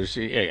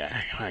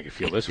 I can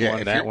feel this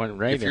one, that one,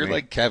 right? If you're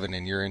like Kevin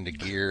and you're into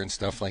gear and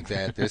stuff like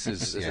that, this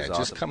is awesome.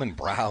 Just come and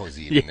browse.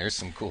 Even there's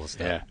some cool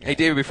stuff. Yeah. Hey,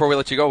 David, before we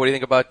let you go, what do you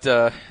think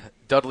about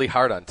Dudley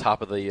Hart on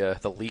top of the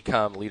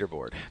LECOM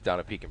leaderboard down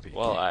at Pekin Peak?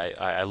 Well,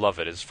 I love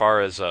it. As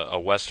far as a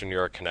Western New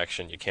York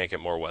connection, you can't get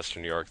more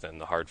Western New York than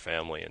the Hart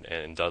family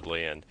and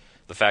Dudley. And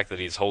the fact that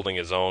he's holding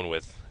his own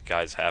with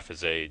guys half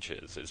his age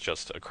is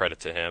just a credit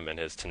to him and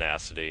his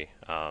tenacity.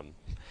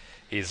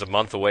 He's a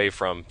month away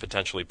from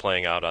potentially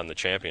playing out on the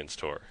Champions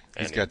Tour.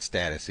 He's got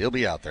status. He'll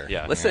be out there.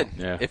 Yeah. Listen,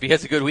 if he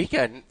has a good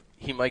weekend,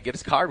 he might get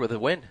his card with a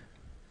win.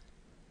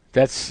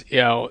 That's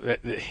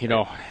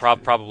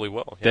probably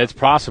will. Yeah. That's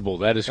possible.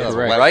 That is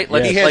correct.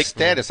 Right? He has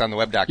status on the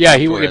web.com. Yeah,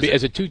 he would be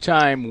as a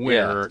two-time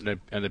winner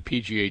on the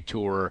PGA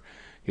Tour.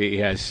 He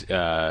has.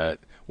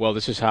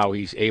 This is how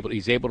he's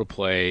able to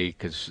play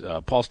because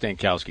Paul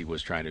Stankowski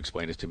was trying to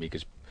explain this to me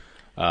because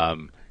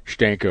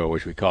Stanko,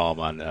 which we call him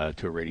on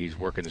Tour Radio, he's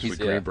working this with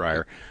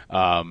Greenbrier.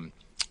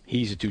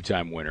 He's a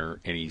two-time winner,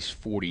 and he's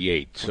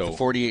 48. So the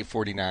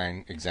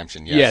 48-49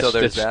 exemption, yes. So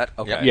there's that?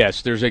 Okay.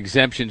 Yes, there's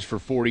exemptions for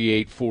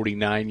 48,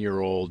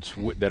 49-year-olds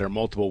that are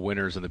multiple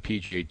winners on the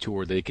PGA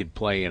Tour. They can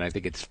play in, I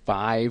think it's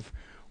 5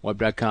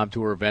 Web.com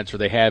Tour events, or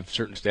they have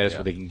certain status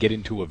where they can get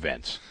into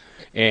events.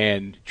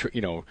 And,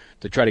 to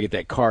try to get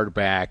that card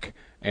back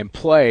and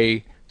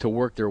play to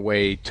work their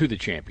way to the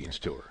Champions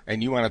Tour.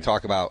 And you want to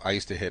talk about, I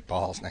used to hit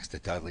balls next to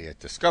Dudley at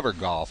Discover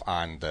Golf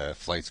on the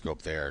flight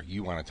scope there.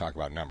 You want to talk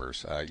about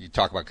numbers. You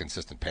talk about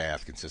consistent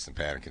path, consistent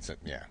pattern,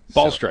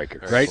 ball striker,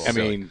 right? Cool. I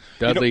mean,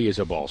 Dudley is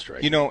a ball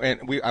striker.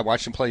 And I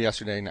watched him play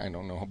yesterday, and I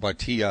don't know, but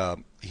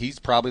he's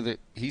probably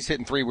he's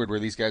hitting 3-wood where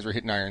these guys were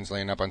hitting irons,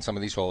 laying up on some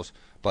of these holes.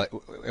 But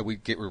we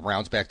get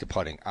rounds back to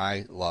putting.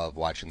 I love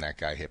watching that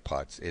guy hit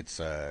putts.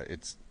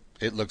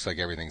 It looks like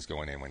everything's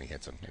going in when he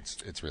hits them.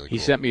 It's really cool. He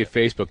sent me a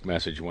Facebook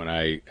message when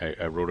I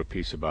wrote a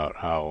piece about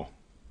how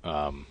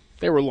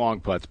they were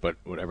long putts, but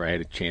whenever I had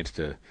a chance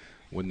to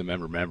win the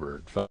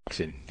member,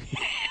 and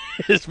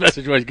his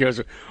message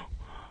goes,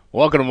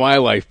 "Welcome to my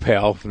life,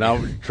 pal.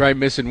 Now try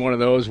missing one of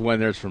those when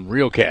there's some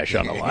real cash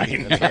on the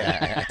line."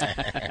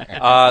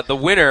 The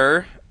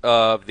winner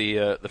of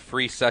the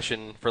free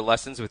session for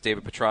lessons with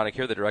David Petronic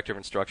here, the director of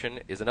instruction,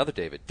 is another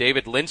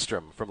David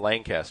Lindstrom from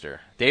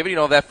Lancaster. David, you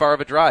don't have that far of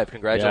a drive.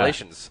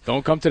 Congratulations. Yeah.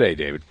 Don't come today,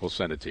 David. We'll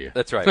send it to you.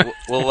 That's right.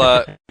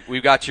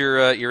 We've got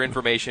your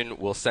information.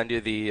 We'll send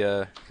you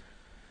the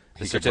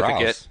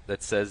certificate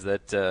that says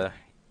that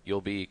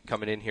you'll be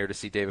coming in here to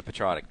see David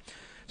Petronic.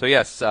 So,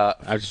 yes. I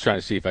was just trying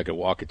to see if I could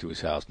walk it to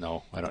his house.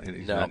 No, I don't.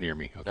 He's not near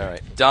me. Okay. All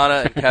right.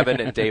 Donna and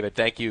Kevin and David,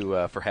 thank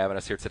you for having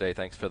us here today.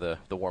 Thanks for the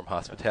warm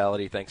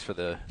hospitality. Thanks for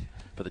the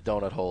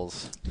donut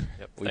holes.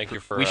 Yep. Thank you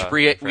for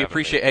we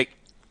appreciate. Hey,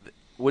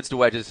 Woods to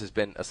Wedges has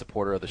been a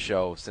supporter of the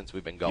show since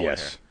we've been going here.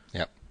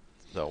 Yep.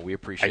 So we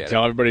appreciate it. I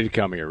tell everybody to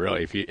come here,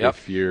 really.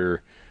 If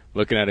you're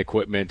looking at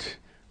equipment,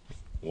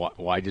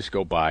 why just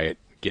go buy it,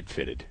 get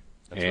fitted.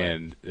 That's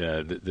and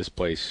right. This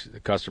place, the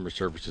customer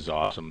service is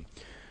awesome.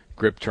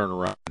 Grip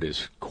turnaround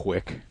is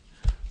quick.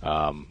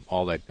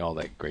 All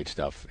that great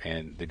stuff,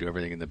 and they do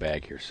everything in the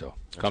bag here. So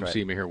come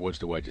see me here at Woods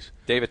to Wedges.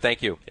 David,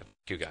 thank you. Yep.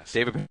 Thank you, guys.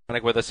 David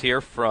Petronic with us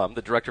here from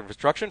the Director of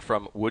Instruction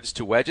from Woods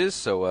to Wedges.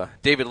 So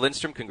David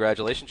Lindstrom,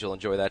 congratulations. You'll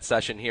enjoy that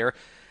session here.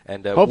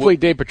 And hopefully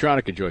Dave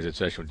Petronic enjoys that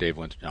session with Dave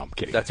Lindstrom. No, I'm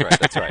kidding. That's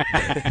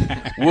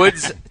right.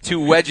 Woods to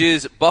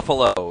Wedges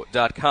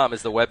Buffalo.com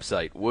is the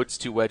website. Woods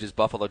to Wedges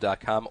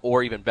Buffalo.com,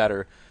 or even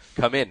better,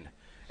 come in.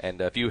 And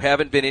if you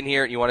haven't been in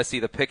here and you want to see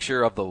the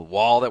picture of the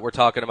wall that we're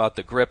talking about,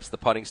 the grips, the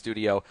putting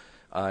studio,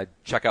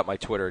 check out my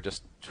Twitter.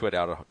 Just tweeted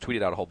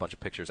out a whole bunch of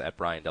pictures at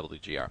Brian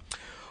WGR.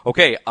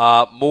 Okay,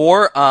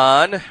 more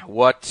on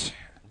what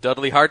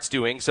Dudley Hart's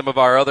doing, some of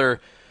our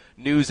other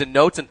news and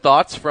notes and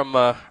thoughts from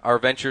our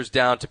ventures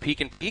down to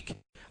Pekin Peak.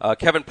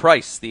 Kevin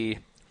Price, the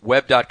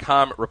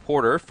web.com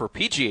reporter for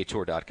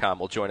PGAtour.com,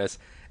 will join us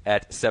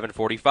at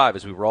 7:45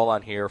 as we roll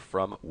on here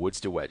from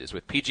Woods to Wedges.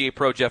 With PGA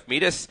Pro Jeff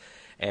Meadis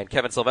and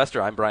Kevin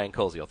Sylvester, I'm Brian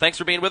Koziel. Thanks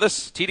for being with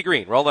us. Tee to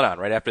Green, rolling on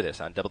right after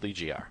this on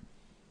WGR.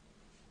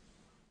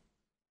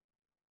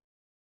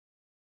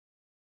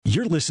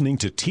 You're listening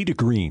to Tee to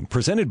Green,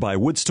 presented by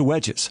Woods to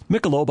Wedges,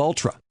 Michelob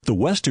Ultra, the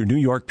Western New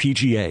York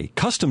PGA,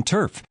 Custom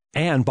Turf,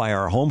 and by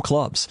our home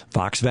clubs,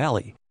 Fox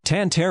Valley,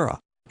 Tantera,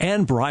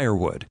 and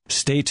Briarwood.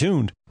 Stay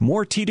tuned.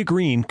 More Tee to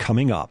Green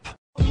coming up.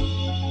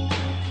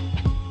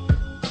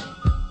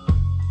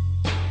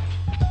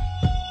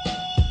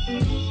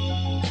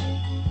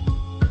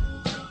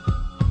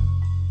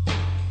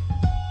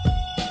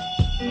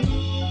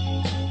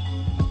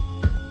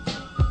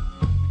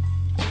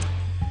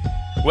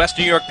 West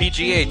New York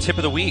PGA Tip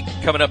of the Week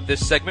coming up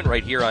this segment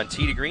right here on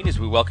Tee to Green as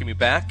we welcome you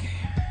back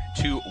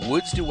to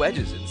Woods to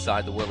Wedges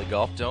inside the Whirly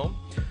Golf Dome.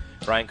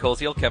 Brian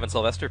Koziel, Kevin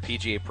Sylvester,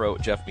 PGA Pro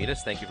Jeff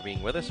Meadus, thank you for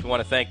being with us. We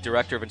want to thank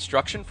Director of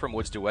Instruction from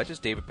Woods to Wedges,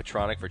 David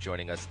Petronic, for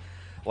joining us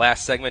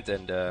last segment,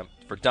 and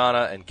for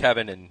Donna and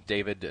Kevin and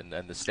David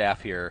and the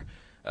staff here,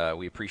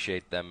 we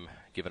appreciate them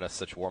giving us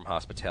such warm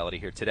hospitality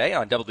here today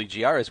on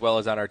WGR as well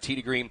as on our Tee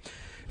to Green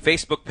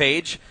Facebook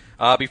page.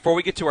 Before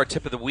we get to our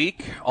tip of the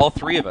week, all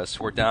three of us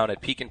were down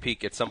at Peak and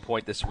Peak at some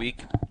point this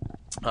week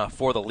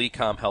for the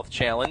LECOM Health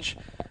Challenge,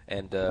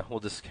 and we'll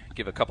just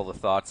give a couple of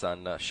thoughts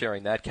on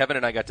sharing that. Kevin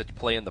and I got to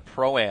play in the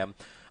Pro-Am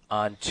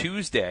on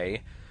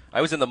Tuesday.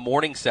 I was in the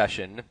morning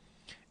session,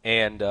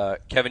 and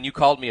Kevin, you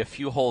called me a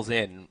few holes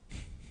in,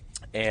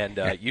 and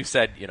you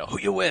said, who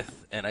you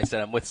with? And I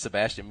said, I'm with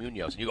Sebastian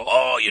Munoz. And you go,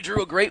 oh, you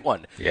drew a great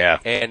one. Yeah.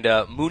 And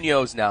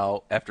Munoz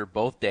now, after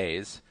both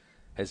days,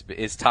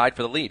 is tied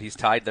for the lead. He's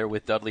tied there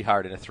with Dudley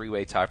Hart in a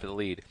three-way tie for the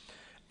lead.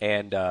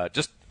 And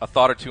just a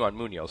thought or two on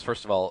Munoz.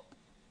 First of all,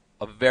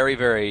 a very,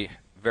 very,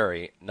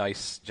 very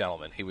nice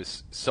gentleman. He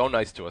was so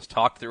nice to us,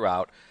 talked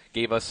throughout,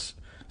 gave us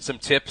some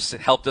tips,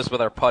 helped us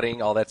with our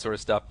putting, all that sort of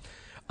stuff.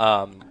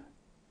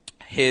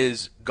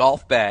 His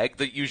golf bag,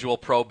 the usual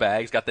pro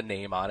bag, has got the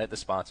name on it, the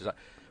sponsors on it.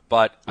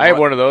 But I have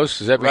one of those.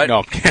 Does that mean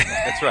no?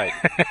 That's right.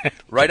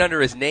 Right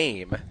under his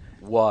name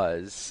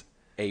was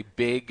a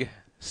big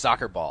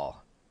soccer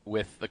ball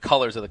with the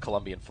colors of the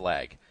Colombian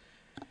flag.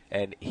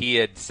 And he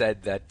had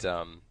said that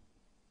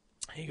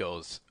he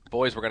goes,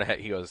 boys, we're gonna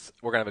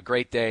have a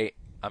great day.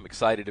 I'm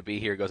excited to be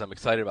here. He goes, I'm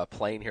excited about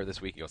playing here this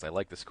week. He goes, I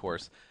like this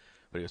course.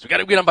 But he goes, we got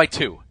to get on by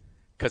 2,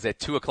 because at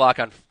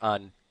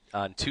 2:00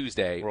 on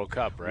Tuesday World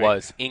Cup, right?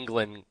 was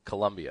England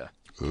Colombia.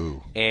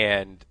 Ooh.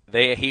 And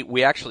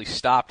we actually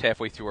stopped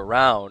halfway through a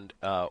round.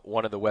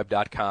 One of the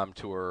Web.com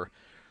tour,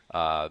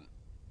 the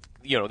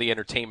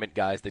entertainment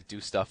guys that do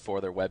stuff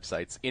for their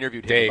websites,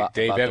 interviewed him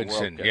Dave about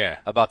Evanson,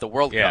 about the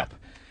World Cup.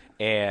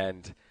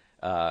 And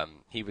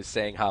he was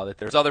saying how that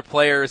there's other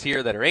players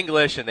here that are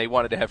English and they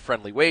wanted to have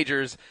friendly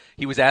wagers.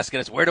 He was asking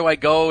us, where do I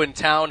go in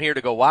town here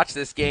to go watch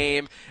this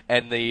game?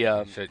 And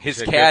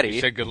his caddy.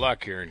 He said good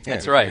luck here.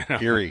 That's right.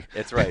 Erie.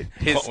 That's right.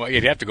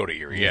 You'd have to go to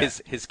Erie, yeah.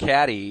 His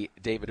caddy,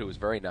 David, who was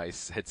very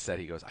nice, had said,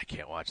 he goes, I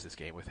can't watch this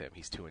game with him.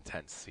 He's too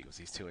intense. He goes,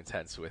 he's too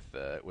intense with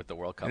the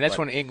World Cup. And that's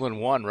when England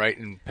won, right,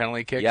 in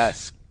penalty kicks?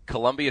 Yes.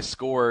 Colombia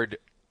scored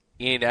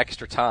in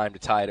extra time to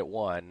tie it at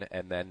 1,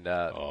 and then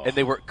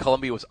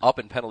Colombia was up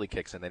in penalty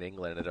kicks, and then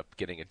England ended up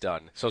getting it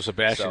done. So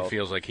Sebastian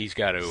feels like he's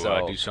got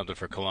to do something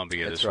for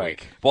Colombia this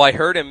week. Well, I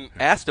heard him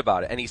asked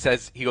about it, and he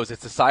goes,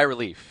 it's a sigh of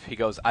relief. He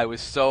goes, I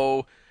was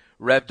so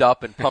revved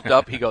up and pumped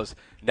up. He goes,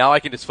 now I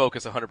can just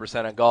focus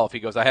 100% on golf. He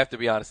goes, I have to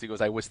be honest. He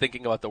goes, I was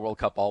thinking about the World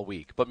Cup all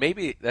week, but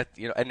maybe that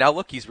and now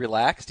look, he's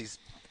relaxed. He's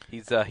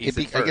I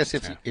guess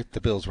if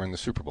the Bills were in the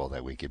Super Bowl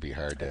that week, it'd be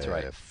hard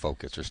to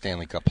focus, or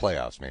Stanley Cup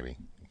playoffs maybe.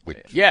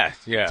 Yeah.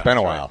 It's been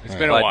a while. It's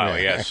been a while,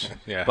 yes.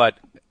 Yeah. But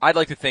I'd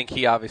like to think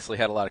he obviously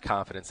had a lot of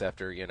confidence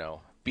after,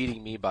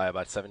 beating me by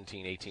about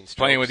 17, 18 strokes.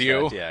 Playing with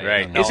you?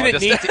 Right. Isn't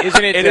it neat?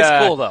 Isn't it? It is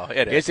cool, though.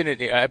 It is.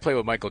 Isn't it? I played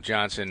with Michael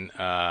Johnson,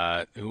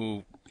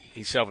 who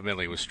he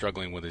self-admittedly was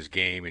struggling with his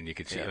game, and you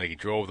could see he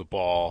drove the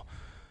ball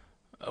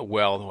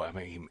well. I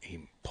mean,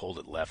 he pulled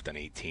it left on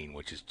 18,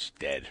 which is just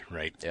dead,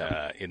 right,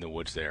 in the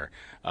woods there.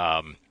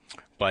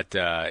 But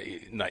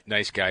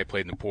nice guy,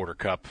 played in the Porter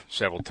Cup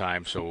several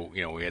times, so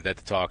we had that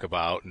to talk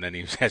about. And then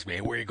he was asking me,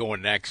 hey, where are you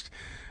going next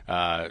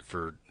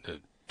for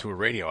tour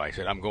radio? I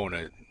said, I'm going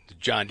to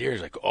John Deere.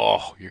 He's like,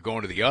 oh, you're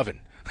going to the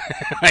oven.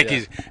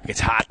 It's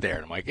hot there.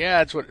 And I'm like, yeah,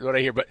 that's what I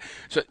hear. But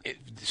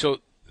so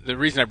the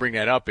reason I bring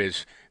that up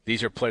is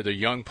these are they're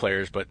young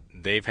players, but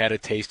they've had a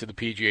taste of the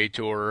PGA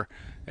Tour.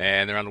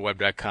 And they're on the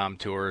Web.com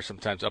tour,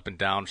 sometimes up and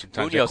down.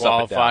 Sometimes Munoz they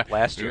qualify. Up and down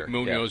last year.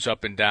 Munoz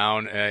up and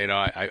down.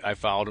 I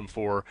followed him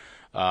for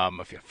I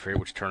forget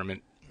which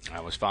tournament I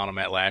was following him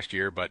at last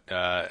year, but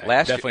I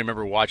definitely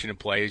remember watching him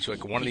play. He's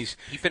like one of these.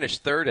 He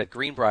finished third at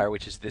Greenbrier,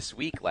 which is this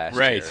week last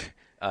year.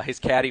 Right. His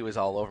caddy was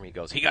all over me. He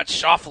goes, he got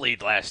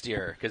Schauffele last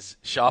year because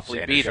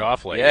Schauffele beat him.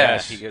 Schauffele,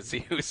 yeah, yes.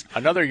 He was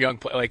another young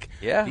player.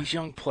 These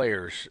young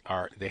players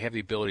they have the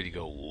ability to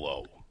go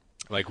low.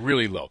 Like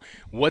really low.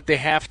 What they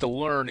have to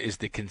learn is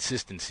the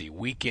consistency,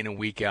 week in and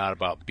week out,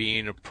 about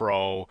being a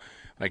pro.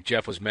 Like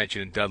Jeff was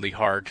mentioning, Dudley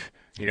Hart,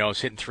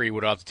 is hitting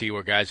 3-wood off the tee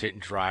where guys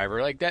hitting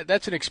driver. Like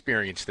that's an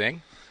experience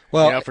thing.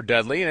 Well, for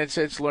Dudley, and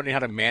it's learning how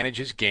to manage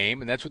his game,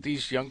 and that's what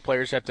these young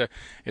players have to.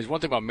 There's one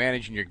thing about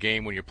managing your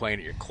game when you're playing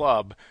at your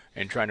club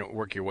and trying to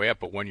work your way up,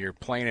 but when you're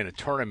playing in a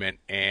tournament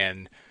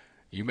and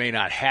you may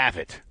not have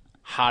it.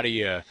 How do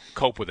you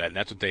cope with that? And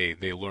that's what they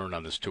learn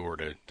on this tour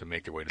to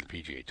make their way to the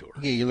PGA Tour.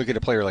 Yeah, you look at a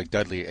player like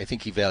Dudley, I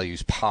think he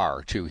values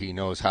par, too. He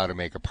knows how to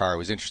make a par. It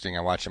was interesting.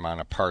 I watched him on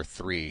a par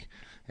 3,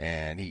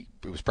 And it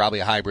was probably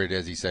a hybrid,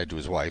 as he said to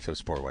his wife. It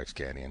was poor wife's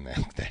caddy, and that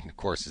of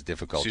course is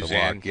difficult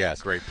Suzanne, to walk.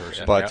 Yes, great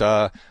person.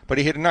 But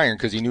he hit an iron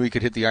because he knew he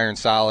could hit the iron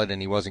solid,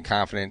 and he wasn't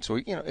confident. So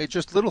it's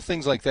just little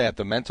things like that,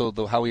 the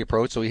mental, how he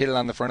approached. So he hit it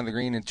on the front of the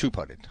green and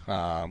 2-putted,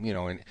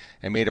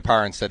 and made a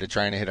par instead of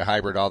trying to hit a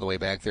hybrid all the way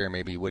back there.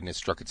 Maybe he wouldn't have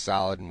struck it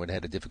solid and would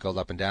have had a difficult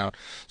up and down.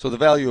 So the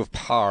value of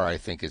par, I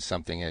think, is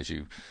something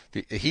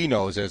he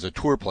knows as a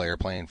tour player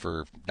playing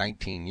for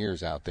 19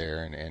 years out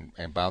there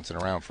and bouncing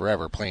around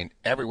forever, playing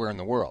everywhere in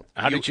the world.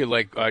 How did you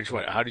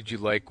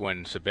like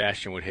when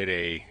Sebastian would hit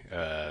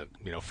a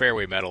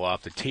fairway metal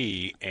off the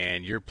tee,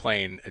 and you're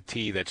playing a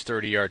tee that's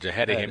 30 yards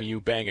ahead of him, and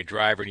you bang a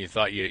driver, and you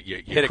thought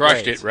you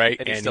crushed it, right?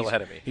 And he's still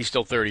ahead of me. He's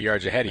still 30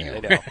 yards ahead of you. I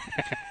know.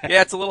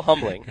 Yeah, it's a little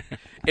humbling.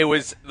 It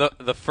was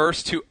the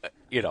first two,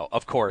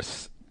 of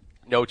course,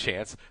 no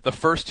chance. The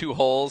first 2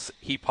 holes,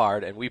 he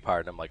parred and we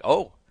parred, and I'm like,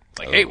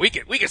 hey, we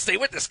can stay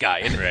with this guy.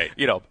 And, right.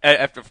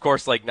 After, of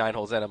course, like 9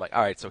 holes in, I'm like,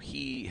 all right, so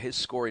his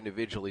score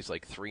individually is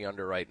like 3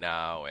 under right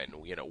now, and,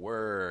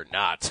 we're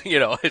not.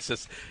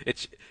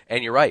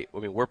 And you're right. I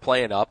mean, we're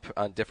playing up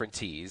on different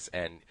tees,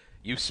 and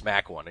you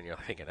smack one, and you're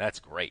thinking,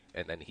 that's great.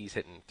 And then he's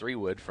hitting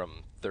 3-wood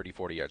from 30,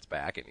 40 yards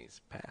back, and he's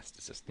passed.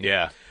 It's just,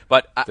 yeah.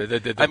 But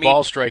the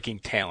ball striking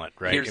talent,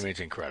 right? I mean, it's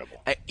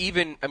incredible. These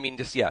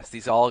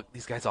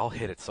guys all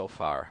hit it so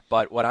far.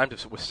 But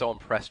what was so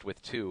impressed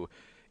with, too,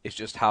 is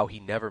just how he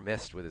never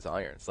missed with his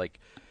irons.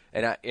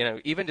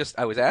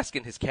 I was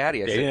asking his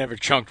caddy. I said, he never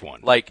chunked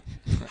one. Like,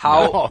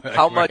 how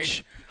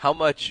right.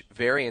 much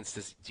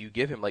variance do you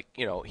give him? Like,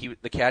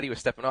 the caddy was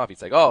stepping off.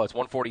 He's like, oh, it's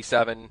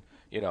 147.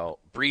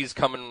 Breeze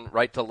coming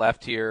right to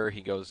left here. He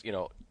goes,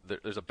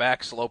 there's a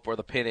back slope where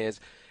the pin is.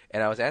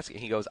 And I was asking.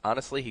 He goes,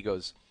 honestly,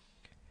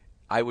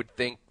 I would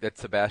think that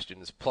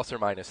Sebastian is plus or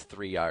minus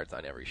 3 yards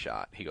on every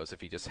shot. He goes,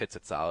 if he just hits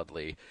it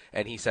solidly.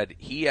 And he said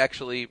he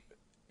actually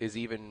is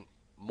even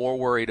more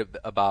worried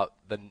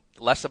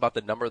less about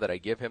the number that I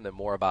give him than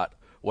more about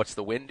what's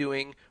the wind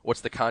doing, what's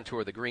the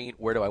contour of the green,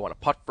 where do I want to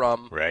putt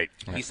from. Right.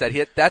 He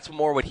said that's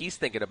more what he's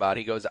thinking about.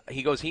 He goes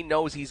he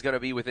knows he's going to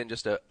be within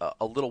just a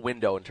little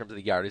window in terms of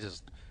the yard.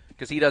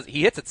 Because he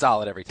hits it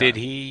solid every time. Did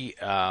he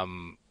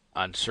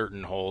on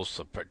certain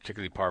holes,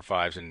 particularly par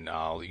 5s, and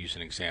I'll use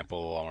an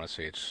example. I want to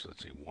say it's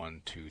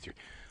 1, 2, 3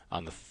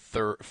 on the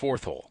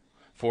fourth hole.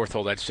 Fourth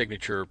hole, that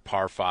signature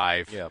par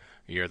 5. Yeah.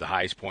 You're the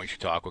highest point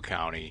Chautauqua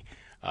County.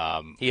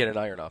 He had an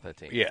iron off that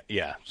tee.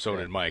 Yeah. So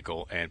did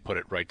Michael, and put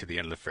it right to the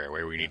end of the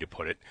fairway where you need to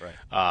put it.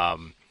 Right.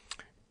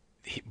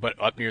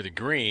 But up near the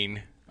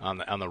green,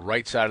 on the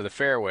right side of the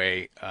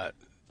fairway,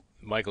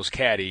 Michael's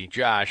caddy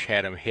Josh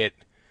had him hit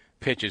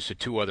pitches to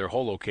 2 other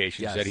hole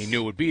locations that he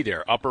knew would be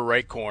there. Upper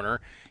right corner,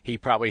 he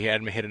probably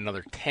had him hit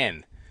another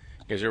 10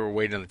 because they were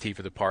waiting on the tee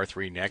for the par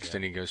 3 next,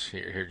 and he goes,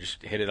 here,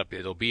 just hit it up.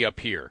 It'll be up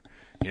here.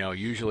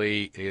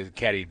 Usually his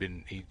caddy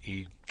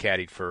he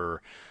caddied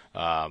for.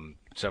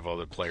 Several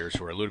other players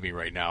who are eluding me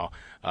right now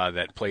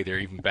that played there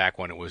even back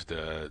when it was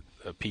the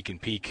Peak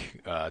and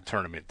Peak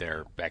tournament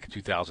there back in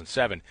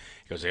 2007.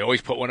 Because they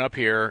always put one up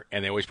here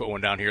and they always put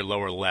one down here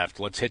lower left.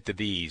 Let's hit to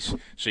these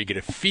so you get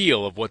a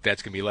feel of what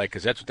that's going to be like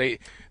because that's what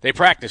they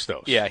practice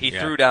those. Yeah, he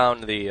threw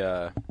down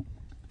the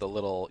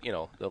little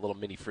the little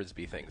mini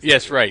frisbee things.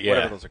 Yes, right. Yeah,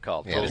 whatever those are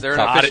called. Yeah, is there an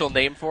official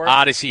name for it?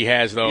 Odyssey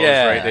has those.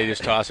 Yeah. Right. They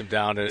just toss them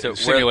down to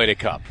simulate a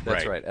cup.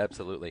 That's right.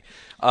 Absolutely.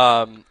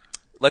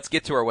 Let's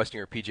get to our Western New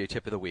York PGA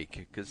tip of the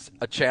week because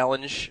a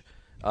challenge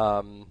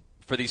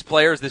for these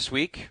players this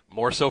week,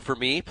 more so for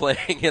me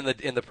playing in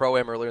the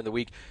Pro-Am earlier in the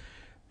week.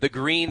 The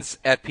greens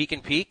at Peak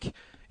and Peak,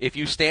 if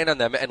you stand on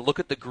them and look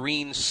at the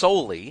green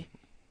solely,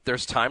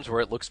 there's times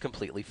where it looks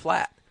completely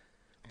flat.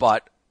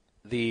 But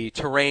the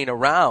terrain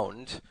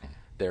around,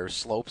 there's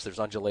slopes, there's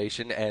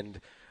undulation, and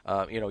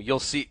you'll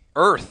see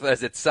Earth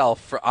as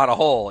itself on a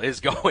hole is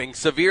going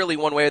severely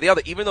one way or the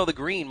other, even though the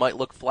green might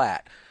look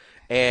flat.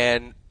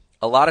 And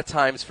a lot of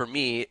times for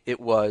me, it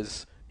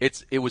was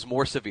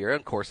more severe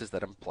on courses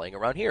that I'm playing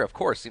around here. Of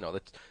course,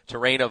 the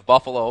terrain of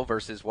Buffalo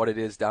versus what it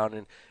is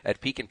down at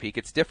Peak and Peak,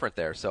 it's different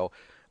there. So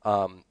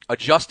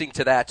adjusting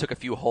to that took a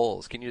few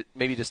holes. Can you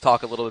maybe just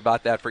talk a little bit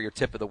about that for your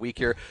tip of the week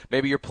here?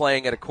 Maybe you're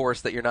playing at a course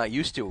that you're not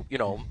used to.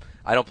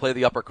 I don't play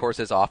the upper course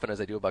as often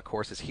as I do about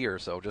courses here.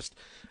 So just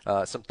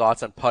some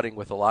thoughts on putting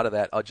with a lot of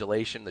that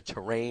undulation, the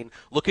terrain,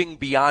 looking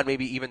beyond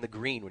maybe even the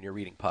green when you're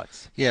reading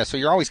putts. Yeah, so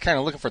you're always kind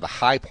of looking for the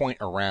high point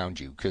around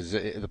you because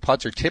the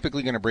putts are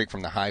typically going to break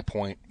from the high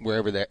point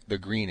wherever the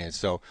green is.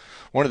 So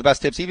one of the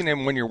best tips,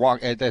 even when you're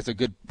walking, that's a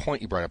good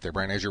point you brought up there,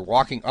 Brian. As you're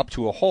walking up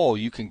to a hole,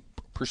 you can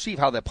perceive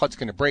how that putt's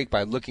going to break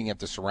by looking at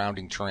the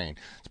surrounding terrain.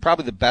 It's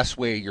probably the best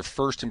way. Your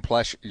first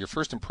impression, your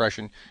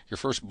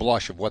first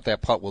blush of what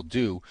that putt will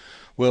do,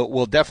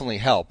 will definitely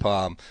help.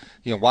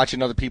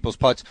 Watching other people's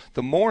putts.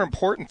 The more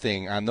important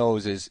thing on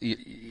those is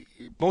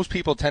most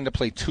people tend to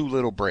play too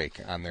little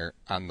break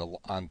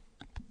on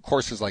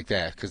courses like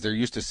that because they're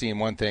used to seeing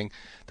one thing.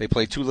 They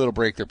play too little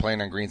break. They're playing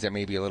on greens that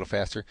may be a little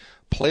faster.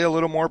 Play a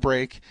little more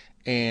break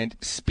And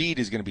speed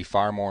is going to be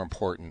far more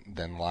important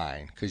than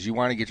line because you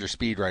want to get your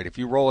speed right. If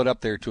you roll it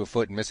up there to a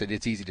foot and miss it,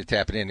 it's easy to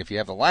tap it in. If you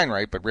have the line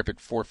right but rip it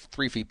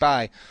 3 feet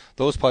by,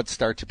 those putts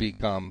start to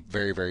become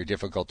very, very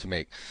difficult to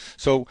make.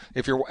 So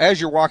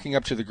as you're walking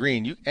up to the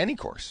green, any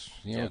course,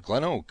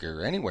 Glen Oak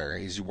or anywhere,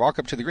 as you walk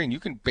up to the green, you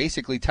can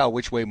basically tell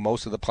which way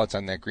most of the putts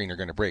on that green are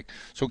going to break.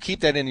 So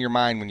keep that in your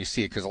mind when you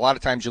see it because a lot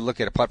of times you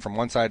look at a putt from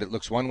one side, it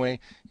looks one way.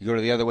 You go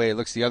to the other way, it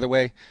looks the other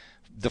way.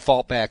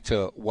 Default back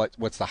to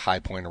what's the high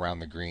point around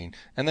the green,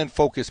 and then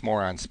focus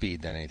more on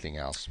speed than anything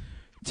else.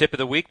 Tip of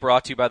the week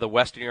brought to you by the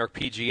Western New York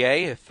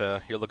PGA. If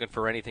you're looking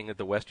for anything that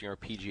the Western New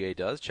York PGA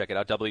does, check it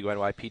out,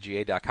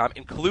 WNYPGA.com,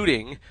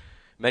 including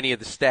many of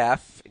the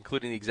staff,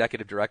 including the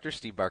executive director,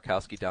 Steve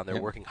Barkowski, down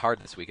there working hard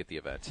this week at the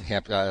event.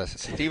 Yep,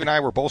 Steve and I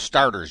were both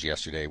starters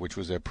yesterday, which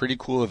was a pretty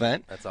cool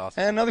event. That's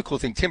awesome. And another cool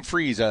thing, Tim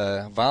Freeze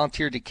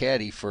volunteered to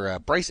caddy for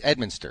Bryce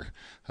Edminster.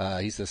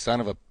 He's the son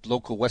of a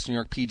local Western New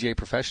York PGA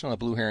professional at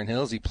Blue Heron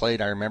Hills. He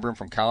played, I remember him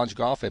from college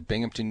golf at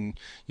Binghamton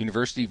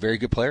University, very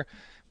good player.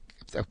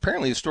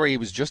 Apparently the story, he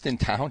was just in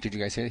town. Did you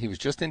guys hear it? He was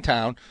just in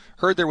town,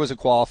 heard there was a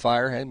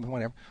qualifier, and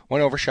whatever,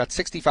 went over, shot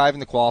 65 in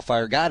the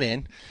qualifier, got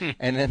in,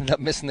 and ended up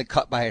missing the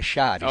cut by a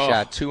shot. He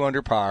shot 2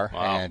 under par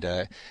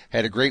and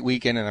had a great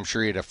weekend, and I'm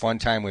sure he had a fun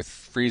time with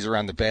Freezer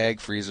on the bag.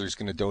 Freezer's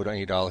going to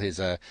donate all his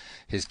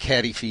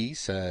caddy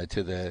fees to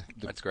the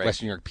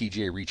Western New York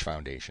PGA Reach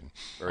Foundation.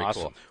 Very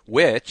cool.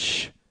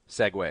 Which,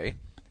 segue,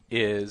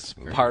 is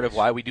part of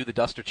why we do the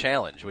Duster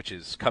Challenge, which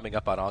is coming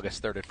up on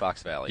August 3rd at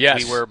Fox Valley.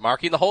 Yes. We were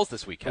marking the holes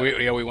this weekend.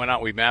 We went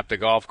out, we mapped the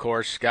golf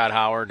course. Scott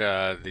Howard,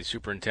 the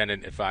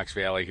superintendent at Fox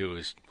Valley, who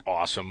is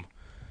awesome.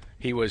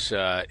 He was,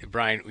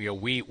 Brian,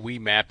 we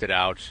mapped it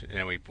out,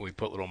 and we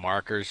put little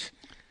markers.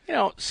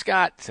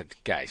 Scott said,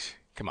 guys,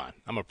 come on,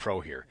 I'm a pro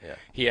here. Yeah.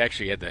 He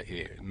actually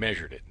he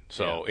measured it.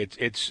 So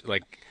it's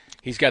like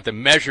he's got the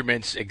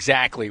measurements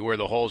exactly where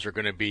the holes are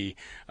going to be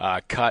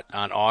cut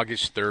on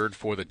August 3rd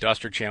for the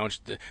Duster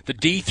Challenge. The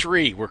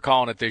D3, we're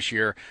calling it this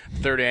year,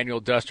 third annual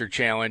Duster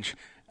Challenge.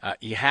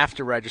 You have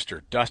to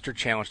register,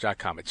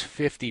 dusterchallenge.com. It's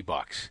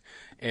 $50.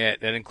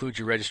 That includes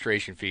your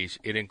registration fees.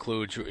 It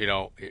includes,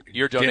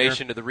 your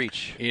donation to the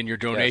Reach. In your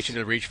donation to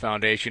the Reach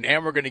Foundation.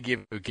 And we're going to give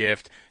you a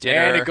gift. Dinner,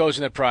 and it goes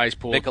in the prize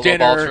pool. Michelob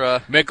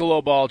Ultra.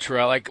 Michelob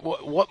Ultra. Like,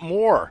 what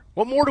more?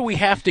 What more do we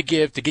have to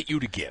give to get you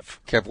to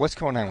give? Kev, what's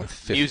going on with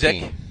 15?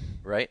 Music,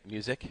 right?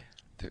 Music.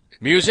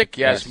 Music,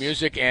 yes,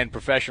 music and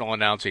professional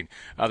announcing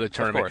of the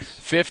tournament. Of course.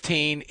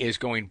 15 is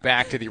going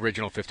back to the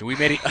original 15. We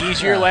made it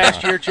easier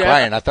last year, Jeff.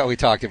 Brian, I thought we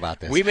talked about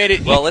this. We made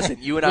it. Well, listen,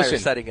 you and I are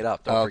setting it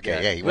up. Don't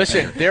forget. Yeah,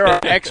 listen, there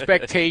are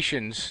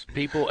expectations.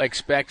 People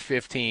expect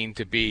 15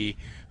 to be.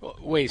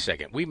 Wait a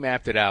second. We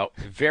mapped it out.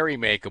 Very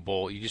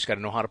makeable. You just got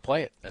to know how to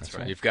play it. That's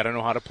right. You've got to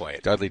know how to play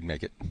it. Dudley'd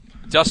make it.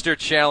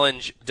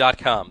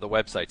 DusterChallenge.com, the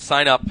website.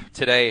 Sign up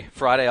today,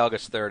 Friday,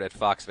 August 3rd at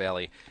Fox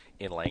Valley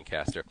in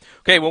Lancaster.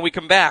 Okay, when we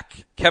come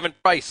back, Kevin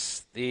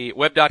Price, the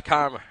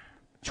Web.com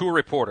tour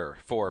reporter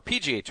for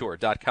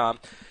PGAtour.com.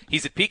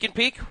 He's at Peak and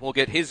Peak. We'll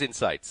get his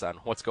insights on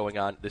what's going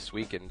on this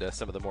week and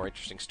some of the more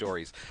interesting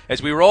stories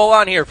as we roll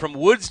on here from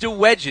woods to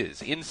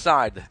wedges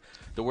inside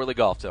the Whirly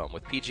Golf Dome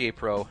with PGA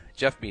Pro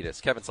Jeff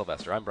Meadis, Kevin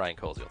Sylvester. I'm Brian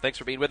Koziel. Thanks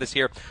for being with us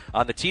here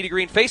on the Tee to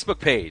Green Facebook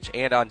page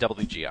and on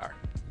WGR.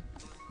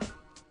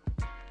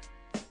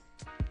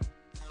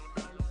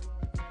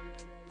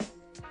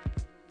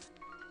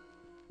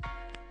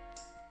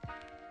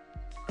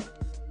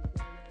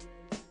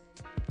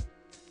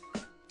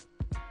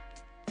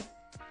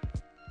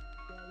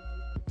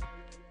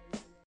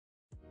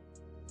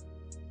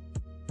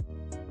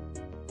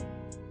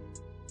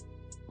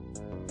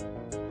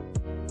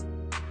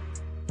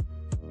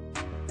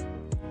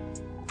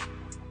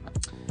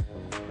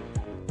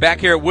 Back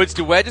here at Woods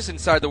to Wedges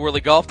inside the Whirly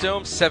Golf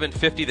Dome,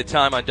 7:50 the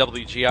time on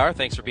WGR.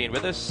 Thanks for being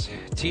with us.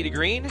 Tee to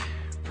Green,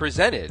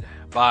 presented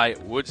by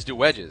Woods to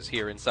Wedges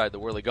here inside the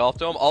Whirly Golf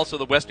Dome. Also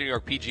the Western New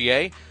York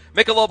PGA,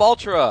 Michelob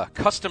Ultra,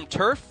 Custom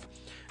Turf,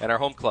 and our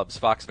home clubs,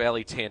 Fox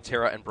Valley,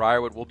 Tantera, and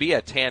Briarwood. Will be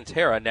at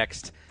Tantera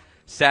next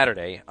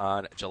Saturday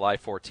on July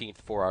 14th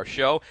for our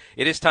show.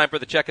 It is time for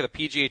the check of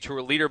the PGA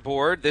Tour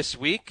leaderboard this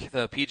week.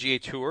 The PGA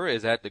Tour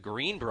is at the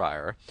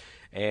Greenbrier.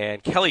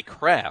 And Kelly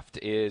Kraft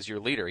is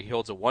your leader. He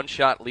holds a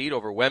one-shot lead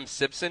over Wem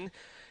Simpson.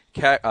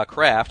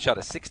 Kraft shot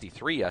a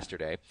 63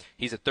 yesterday.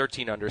 He's at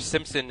 13 under.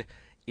 Simpson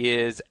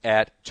is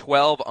at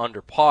 12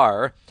 under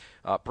par.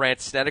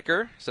 Brandt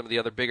Snedeker, some of the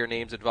other bigger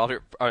names involved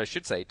here, I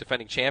should say,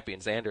 defending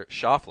champion Xander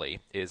Schauffele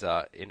is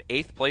in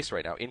 8th place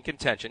right now, in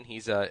contention.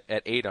 He's at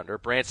 8 under.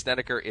 Brandt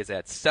Snedeker is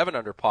at 7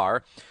 under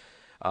par.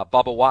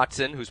 Bubba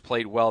Watson, who's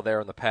played well there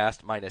in the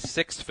past,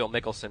 -6. Phil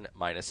Mickelson,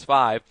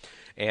 -5.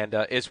 And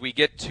as we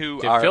get to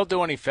Did Phil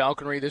do any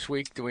falconry this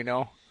week? Do we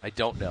know? I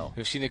don't know.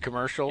 You've seen the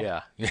commercial?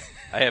 Yeah.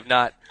 I have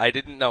not. I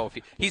didn't know if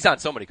he's on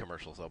so many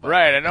commercials, though.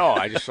 Right, I know.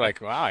 I just wow,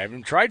 I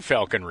haven't tried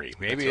falconry.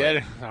 Maybe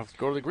I'll have to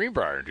go to the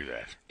Greenbrier and do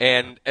that.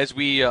 And as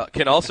we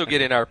can also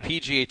get in our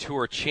PGA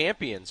Tour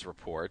Champions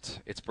report,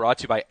 it's brought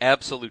to you by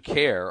Absolute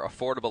Care,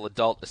 affordable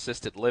adult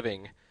assisted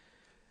living.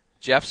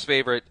 Jeff's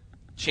favorite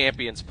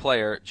Champions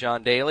player,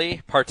 John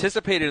Daly,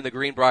 participated in the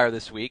Greenbrier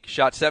this week,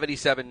 shot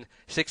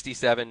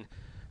 77-67,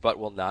 but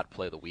will not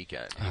play the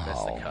weekend. He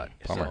missed the cut.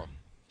 Bummer. So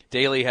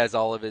Daly has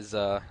all of his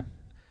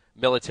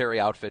military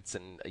outfits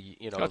and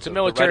it's a the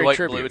military red, white,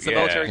 tribute. blue. It's a Yeah.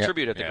 military Yeah.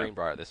 tribute at the Yeah.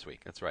 Greenbrier this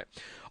week. That's right.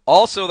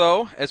 Also,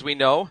 though, as we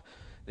know,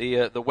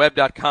 the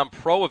Web.com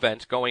Pro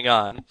event going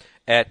on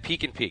at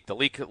Peak and Peak, the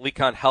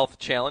Lecon Health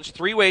Challenge,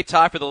 three-way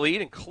tie for the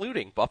lead,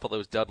 including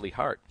Buffalo's Dudley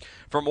Hart.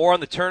 For more on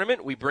the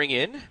tournament, we bring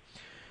in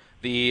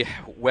the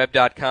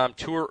Web.com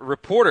tour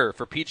reporter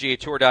for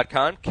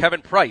PGAtour.com,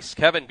 Kevin Price.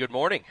 Kevin, good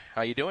morning.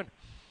 How you doing?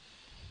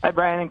 Hi,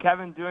 Brian and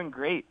Kevin. Doing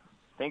great.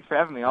 Thanks for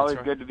having me. Always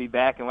good to be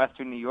back in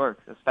Western New York,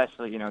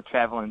 especially,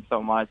 traveling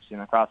so much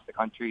and across the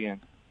country.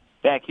 And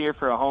back here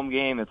for a home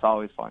game, it's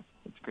always fun.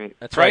 It's great.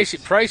 That's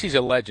Pricey's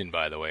a legend,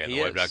 by the way, on He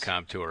the is.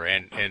 Web.com tour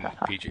and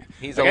PG.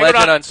 He's a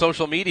legend on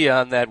social media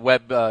on that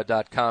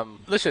Web.com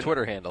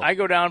Twitter handle. I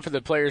go down for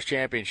the Players'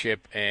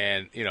 Championship,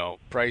 and,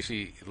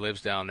 Pricey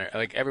lives down there.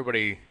 Like,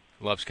 everybody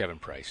loves Kevin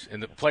Price.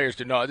 And the players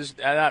do know.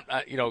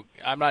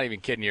 I'm not even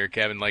kidding here,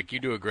 Kevin. Like, you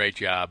do a great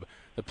job.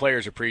 The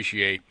players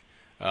appreciate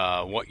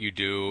what you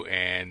do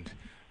and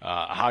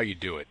how you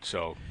do it.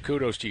 So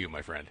kudos to you,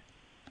 my friend.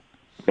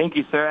 Thank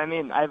you, sir. I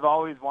mean, I've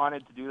always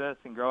wanted to do this,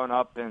 and growing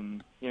up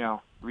and,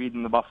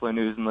 reading the Buffalo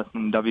News and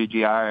listening to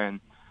WGR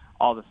and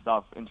all the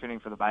stuff, interning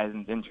for the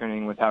Bisons,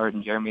 interning with Howard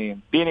and Jeremy,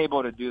 and being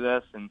able to do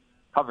this and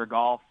cover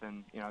golf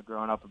and,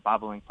 growing up at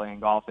Bobolink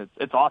playing golf,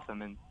 it's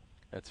awesome. And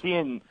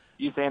seeing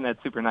you saying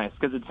that's super nice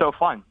because it's so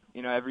fun.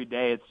 Every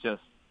day it's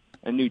just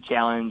a new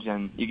challenge,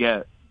 and you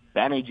get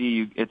the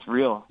energy. It's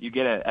real. You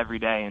get it every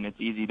day, and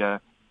it's easy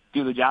to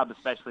do the job,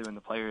 especially when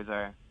the players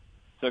are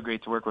so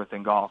great to work with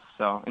in golf.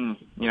 So, and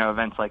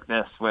events like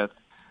this with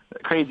a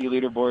crazy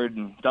leaderboard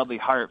and Dudley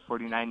Hart,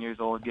 49 years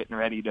old, getting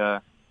ready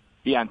to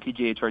be on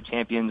PGA Tour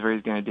Champions, where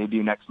he's going to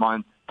debut next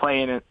month,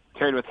 playing it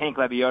paired with Hank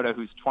Lebioda,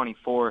 who's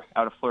 24,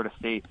 out of Florida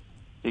State.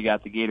 He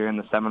got the Gator in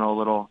the Seminole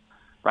little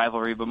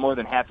rivalry, but more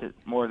than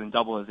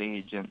double his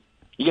age. And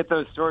you get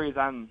those stories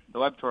on the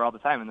Web Tour all the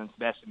time. And then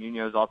Sebastian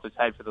Munoz also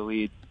tied for the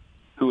lead,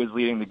 who was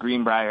leading the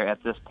Greenbrier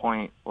at this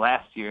point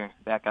last year,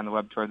 back on the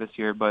Web Tour this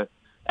year. But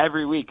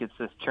every week it's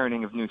this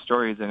churning of new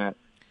stories, and it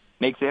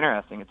makes it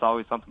interesting. It's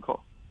always something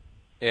cool.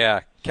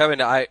 Yeah,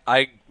 Kevin,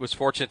 I was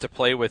fortunate to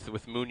play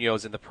with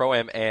Munoz in the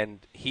Pro-Am,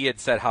 and he had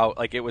said how,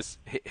 like, it was,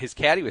 his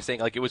caddy was saying,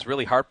 like, it was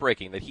really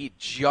heartbreaking that he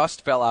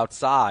just fell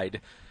outside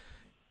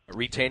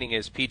retaining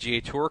his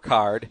PGA Tour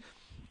card,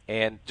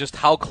 and just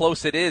how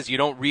close it is. You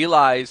don't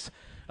realize,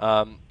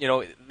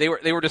 they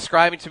were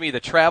describing to me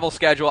the travel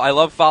schedule. I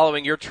love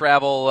following your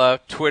travel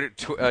Twitter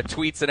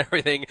tweets and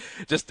everything,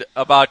 just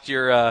about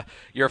your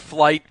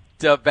flight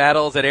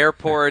battles at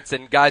airports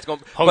and guys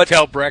going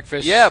hotel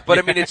breakfast. Yeah, but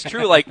I mean, it's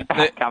true. Like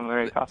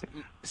coffee.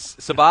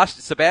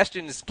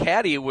 Sebastian's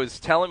caddy was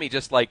telling me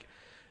just like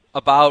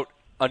about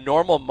a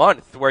normal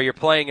month where you're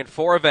playing in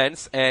 4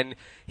 events, and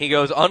he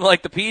goes,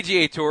 unlike the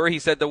PGA Tour, he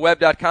said the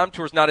Web.com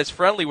Tour is not as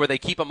friendly, where they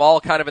keep them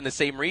all kind of in the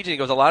same region. He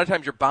goes, a lot of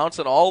times you're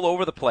bouncing all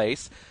over the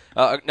place,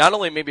 not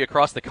only maybe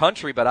across the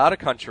country but out of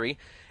country.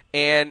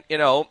 And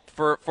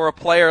for a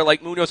player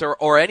like Munoz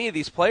or any of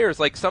these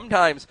players, like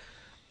sometimes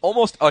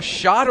almost a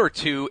shot or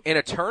two in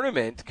a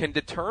tournament can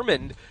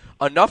determine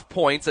enough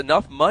points,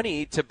 enough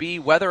money to be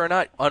whether or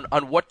not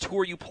on what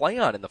tour you play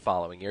on in the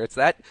following year. It's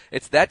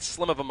that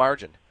slim of a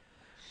margin.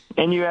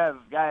 And you have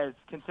guys,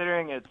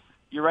 considering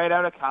you're right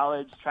out of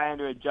college, trying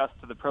to adjust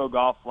to the pro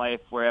golf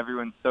life where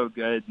everyone's so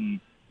good and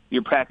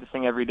you're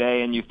practicing every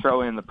day, and you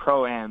throw in the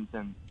Pro-Ams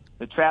and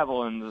the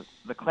travel and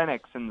the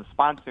clinics and the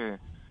sponsor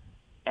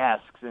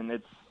asks, and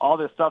it's all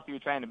this stuff you're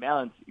trying to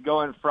balance,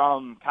 going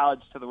from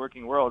college to the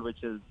working world,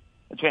 which is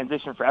a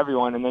transition for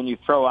everyone, and then you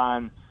throw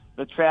on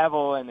the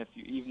travel, and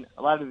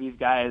a lot of these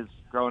guys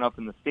growing up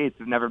in the States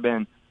have never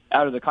been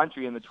out of the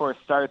country, and the tour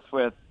starts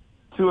with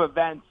 2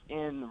 events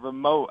in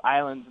remote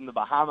islands in the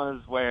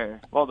Bahamas where,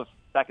 well, the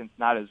second's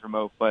not as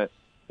remote, but,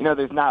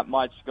 there's not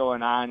much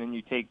going on, and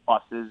you take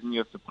buses, and you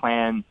have to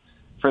plan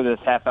for this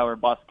half-hour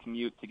bus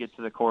commute to get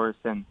to the course,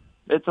 and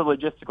it's a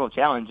logistical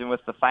challenge, and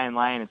with the fine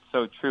line, it's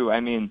so true. I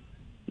mean,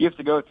 you have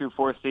to go through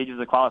 4 stages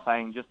of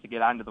qualifying just to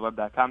get onto the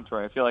Web.com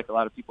Tour. I feel like a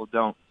lot of people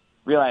don't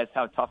realize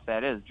how tough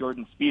that is.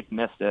 Jordan Spieth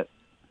missed it,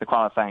 the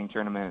qualifying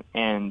tournament,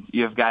 and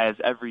you have guys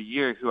every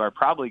year who are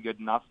probably good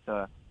enough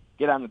to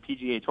get on the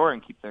PGA Tour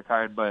and keep their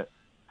card, but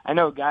I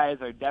know guys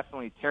are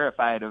definitely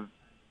terrified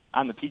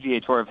on the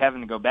PGA Tour of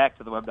having to go back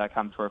to the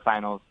Web.com Tour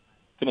finals,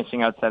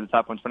 finishing outside the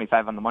top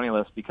 125 on the money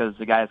list, because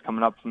the guys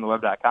coming up from the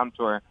Web.com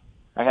Tour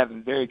are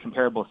having very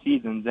comparable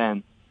seasons,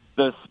 and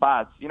those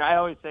spots, I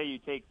always say you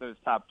take those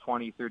top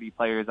 20, 30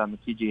 players on the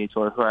PGA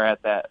Tour who are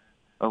at that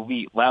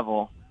elite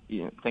level.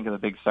 Think of the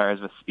big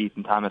stars with Spieth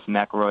and Thomas and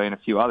McIlroy and a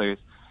few others.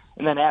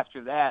 And then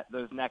after that,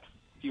 those next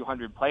few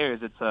hundred players,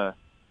 it's a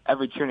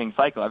ever-churning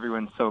cycle.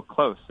 Everyone's so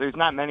close. There's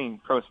not many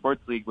pro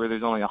sports league where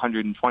there's only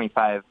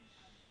 125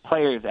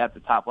 players at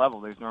the top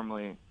level. There's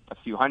normally a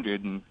few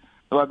hundred, and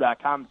the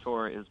Web.com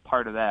Tour is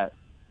part of that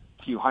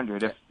few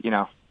hundred. If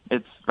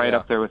it's right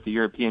up there with the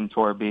European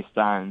Tour based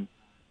on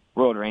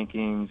world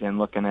rankings and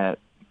looking at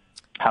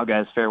how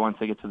guys fare once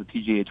they get to the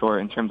PGA Tour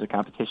in terms of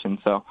competition.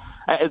 So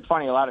it's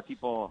funny, a lot of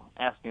people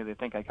ask me, they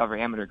think I cover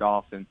amateur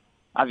golf, and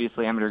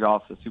obviously amateur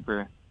golf is a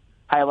super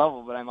high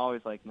level, but I'm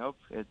always like, nope,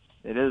 it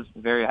is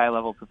very high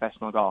level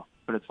professional golf.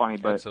 But it's funny,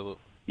 but Absolutely.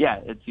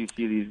 Yeah, you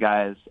see these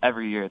guys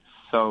every year. It's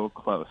so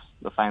close,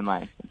 the fine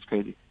line. It's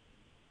crazy.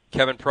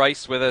 Kevin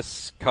Price with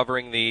us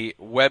covering the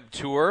web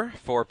tour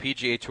for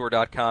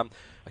PGAtour.com.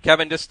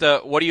 Kevin, just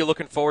what are you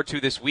looking forward to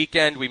this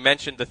weekend? We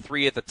mentioned the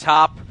 3 at the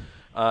top,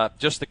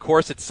 just the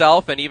course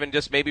itself, and even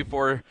just maybe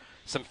for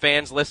some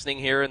fans listening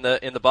here in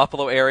the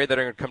Buffalo area that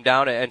are going to come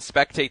down and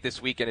spectate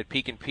this weekend at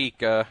Peak and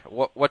Peak.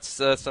 What's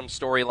some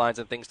storylines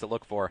and things to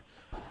look for?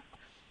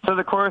 So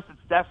the course,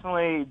 it's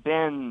definitely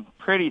been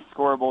pretty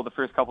scoreable the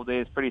first couple of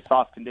days, pretty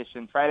soft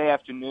condition. Friday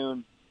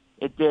afternoon,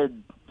 it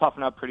did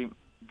toughen up pretty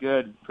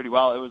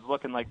well. It was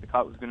looking like the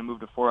cut was going to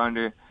move to 4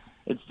 under.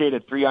 It stayed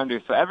at 3 under.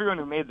 So everyone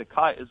who made the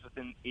cut is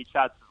within 8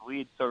 shots of the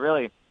lead. So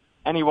really,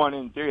 anyone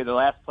in theory, the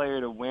last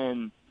player to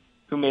win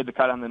who made the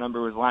cut on the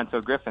number was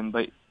Lanto Griffin.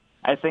 But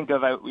I think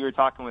we were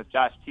talking with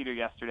Josh Teeter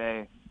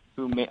yesterday,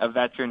 a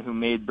veteran who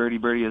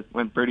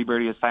went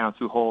birdie his final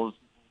 2 holes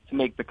to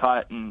make the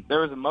cut, and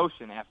there was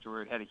emotion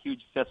afterward. Had a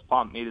huge fist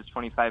pump, made his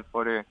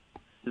 25-footer.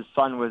 His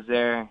son was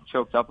there,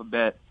 choked up a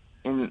bit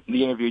in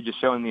the interview, just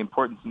showing the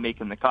importance of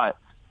making the cut.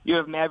 You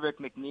have Maverick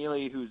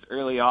McNeely, who's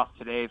early off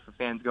today for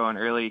fans going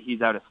early.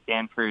 He's out of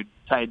Stanford,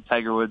 tied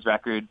Tiger Woods'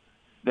 record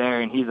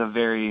there, and he's a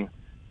very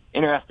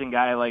interesting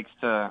guy. Likes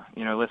to,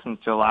 listens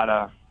to a lot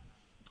of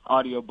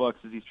audiobooks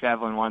as he's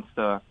traveling, wants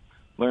to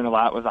learn a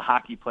lot. Was a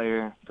hockey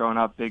player growing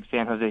up, big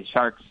San Jose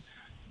Sharks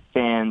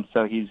fan,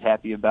 so he's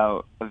happy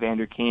about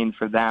Evander Kane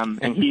for them.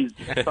 And he's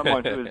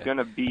someone who is going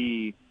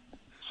to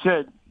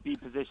should be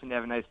positioned to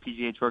have a nice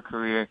PGA Tour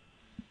career.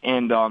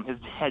 And his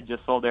dad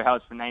just sold their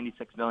house for $96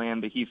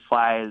 million, but he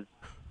flies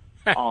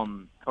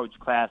coach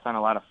class on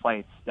a lot of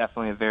flights.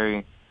 Definitely a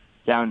very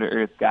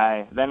down-to-earth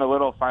guy. Then a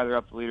little further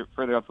up the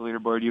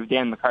leaderboard, you have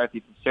Dan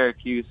McCarthy from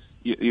Syracuse.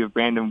 You have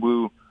Brandon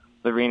Wu,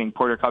 the reigning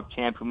Porter Cup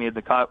champ, who made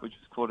the cut, which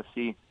was cool to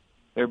see.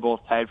 They're both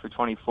tied for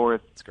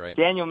 24th. That's great.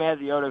 Daniel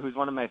Mazziota, who's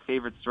one of my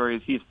favorite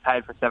stories, he's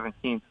tied for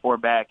 17th, 4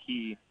 back.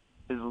 His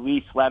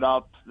lease let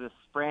up this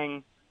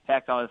spring,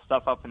 packed all his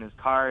stuff up in his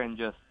car, and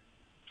just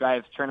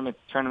drives tournament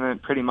to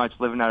tournament, pretty much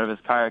living out of his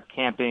car,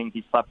 camping.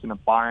 He slept in a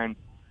barn.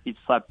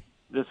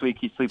 This week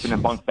he's sleeping in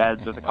bunk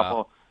beds with a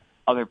couple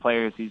other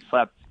players. He's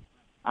slept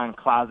on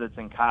closets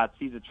and cots.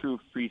 He's a true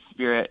free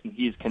spirit, and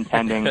he's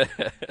contending.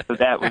 So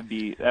that would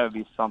be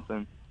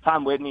something.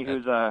 Tom Whitney,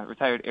 who's a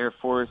retired Air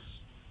Force,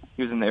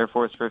 he was in the Air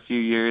Force for a few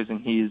years,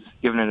 and he's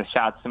given it a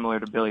shot similar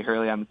to Billy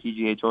Hurley on the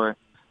PGA Tour.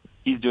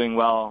 He's doing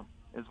well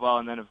as well.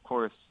 And then, of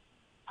course,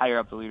 higher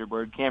up the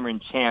leaderboard, Cameron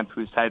Champ,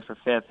 who's tied for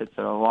 5th. It's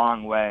a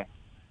long way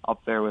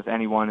up there with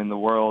anyone in the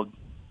world.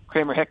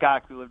 Kramer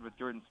Hickok, who lived with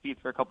Jordan Spieth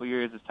for a couple of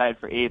years, is tied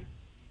for 8th.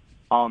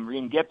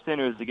 Reem Gibson,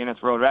 who is the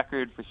Guinness World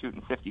Record for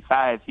shooting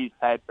 55, he's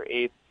tied for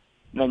 8th.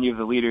 And then you have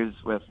the leaders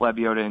with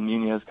Lebioda and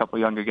Munoz, a couple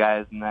of younger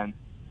guys, and then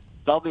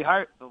Selby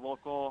Hart, the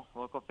local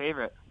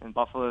favorite and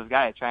Buffalo's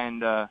guy,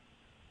 trying to,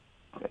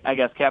 I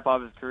guess, cap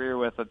off his career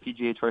with a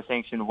PGA Tour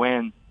sanctioned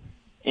win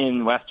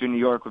in Western New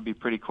York would be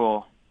pretty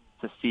cool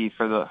to see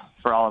for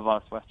all of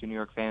us Western New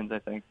York fans, I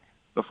think,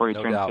 before he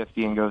turns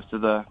 50 and goes to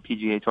the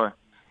PGA Tour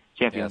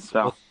champion. Yes.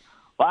 So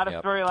a lot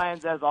of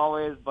storylines as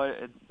always,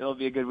 but it'll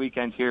be a good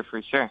weekend here for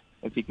sure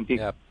if he can peak.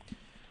 Yep.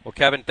 Well,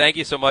 Kevin, thank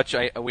you so much.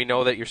 We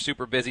know that you're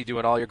super busy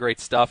doing all your great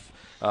stuff.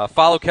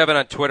 Follow Kevin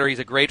on Twitter. He's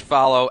a great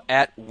follow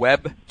at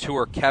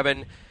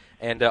WebTourKevin.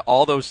 And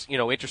all those,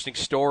 interesting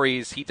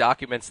stories, he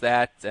documents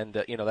that. And,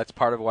 that's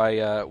part of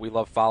why we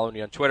love following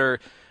you on Twitter.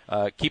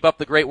 Keep up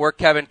the great work,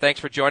 Kevin. Thanks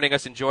for joining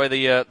us. Enjoy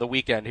the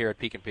weekend here at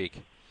Peak and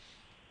Peak.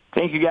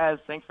 Thank you, guys.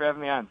 Thanks for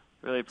having me on.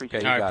 Really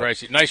appreciate it. All right,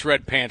 Bryce. Nice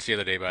red pants the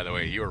other day, by the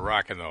way. You were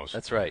rocking those.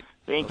 That's right.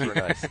 Thank you.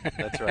 Nice.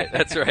 That's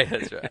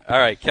right. All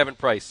right, Kevin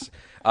Price.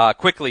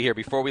 Quickly here,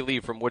 before we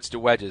leave from Woods to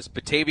Wedges,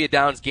 Batavia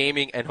Downs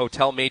Gaming and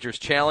Hotel Majors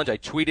Challenge. I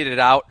tweeted it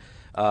out.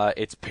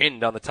 It's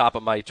pinned on the top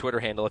of my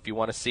Twitter handle if you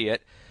want to see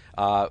it.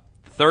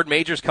 Third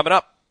major's coming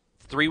up,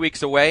 3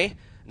 weeks away.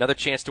 Another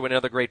chance to win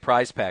another great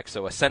prize pack.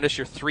 So send us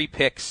your 3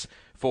 picks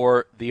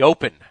for the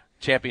Open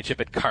Championship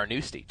at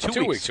Carnoustie.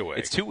 2 weeks away.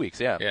 It's 2 weeks,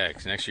 yeah. Yeah,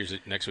 because next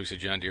week's a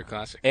John Deere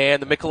Classic. And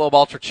the Michelob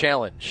Ultra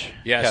Challenge.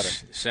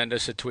 Yes, Kevin. Send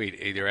us a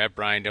tweet, either at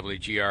Brian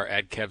WGR,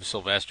 at Kev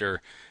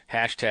Sylvester,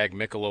 hashtag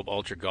Michelob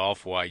Ultra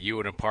Golf. Why you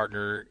and a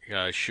partner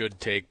should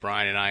take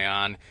Brian and I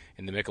on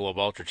in the Michelob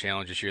Ultra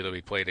Challenge this year that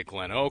we played at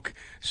Glen Oak.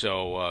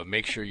 So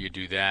make sure you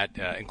do that.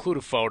 Include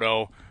a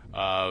photo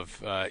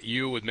of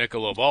you with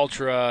Michelob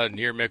Ultra,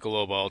 near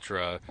Michelob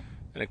Ultra,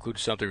 and include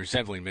something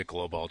resembling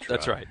Michelob Ultra.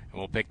 That's right. And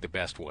we'll pick the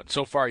best one.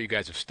 So far, you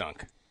guys have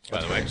stunk. By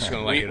the way, I'm just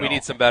going to let you know. We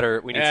need some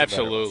better.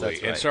 Absolutely. Some better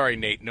ones. And sorry,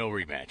 Nate, no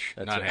rematch.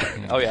 That's not right.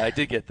 happening. Oh yeah, I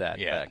did get that.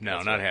 Yeah, back. no,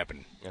 That's not right.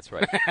 happening. That's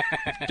right.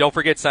 Don't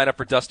forget, sign up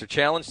for Duster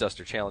Challenge,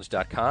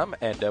 DusterChallenge.com,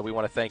 and we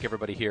want to thank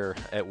everybody here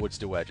at Woods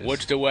to Wedges.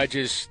 Woods to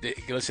Wedges.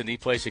 Listen, the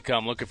place to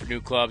come. Looking for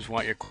new clubs,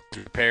 want your clubs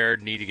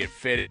repaired, need to get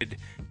fitted.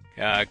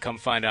 Come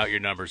find out your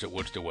numbers at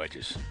Woods to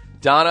Wedges.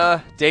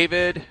 Donna,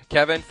 David,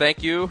 Kevin,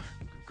 thank you.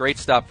 Great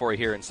stop for you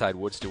here inside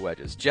Woods to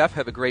Wedges. Jeff,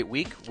 have a great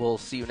week. We'll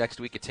see you next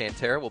week at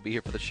Tantera. We'll be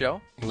here for the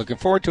show. Looking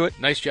forward to it.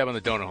 Nice job on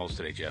the donut holes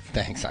today, Jeff.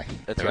 Thanks. I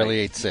That's barely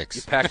right. ate 6.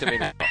 You packed them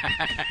in.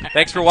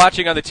 Thanks for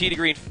watching on the Tee to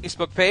Green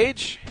Facebook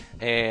page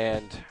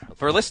and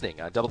for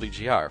listening on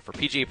WGR. For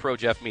PGA Pro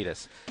Jeff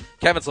Meadus,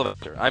 Kevin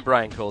Sylvester, I'm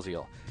Brian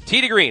Koziel.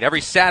 Tee to Green every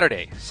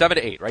Saturday, 7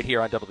 to 8, right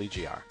here on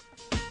WGR.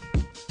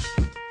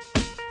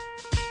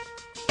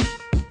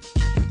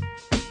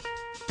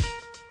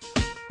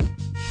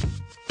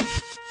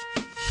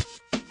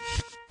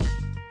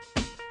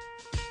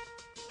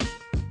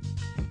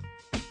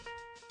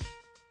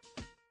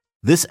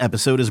 This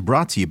episode is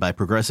brought to you by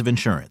Progressive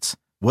Insurance.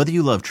 Whether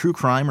you love true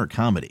crime or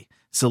comedy,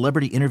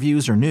 celebrity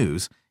interviews or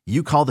news,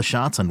 you call the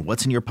shots on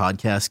what's in your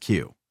podcast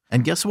queue.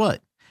 And guess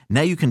what?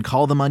 Now you can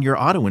call them on your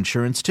auto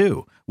insurance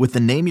too with the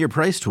Name Your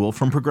Price tool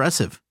from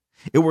Progressive.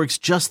 It works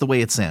just the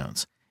way it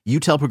sounds. You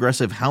tell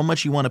Progressive how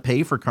much you want to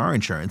pay for car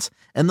insurance,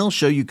 and they'll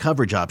show you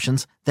coverage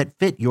options that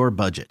fit your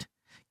budget.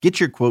 Get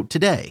your quote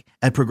today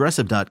at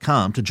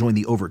Progressive.com to join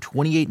the over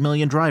 28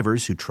 million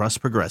drivers who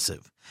trust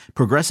Progressive.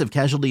 Progressive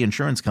Casualty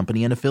Insurance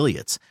Company and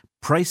Affiliates.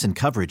 Price and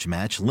coverage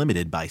match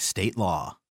limited by state law.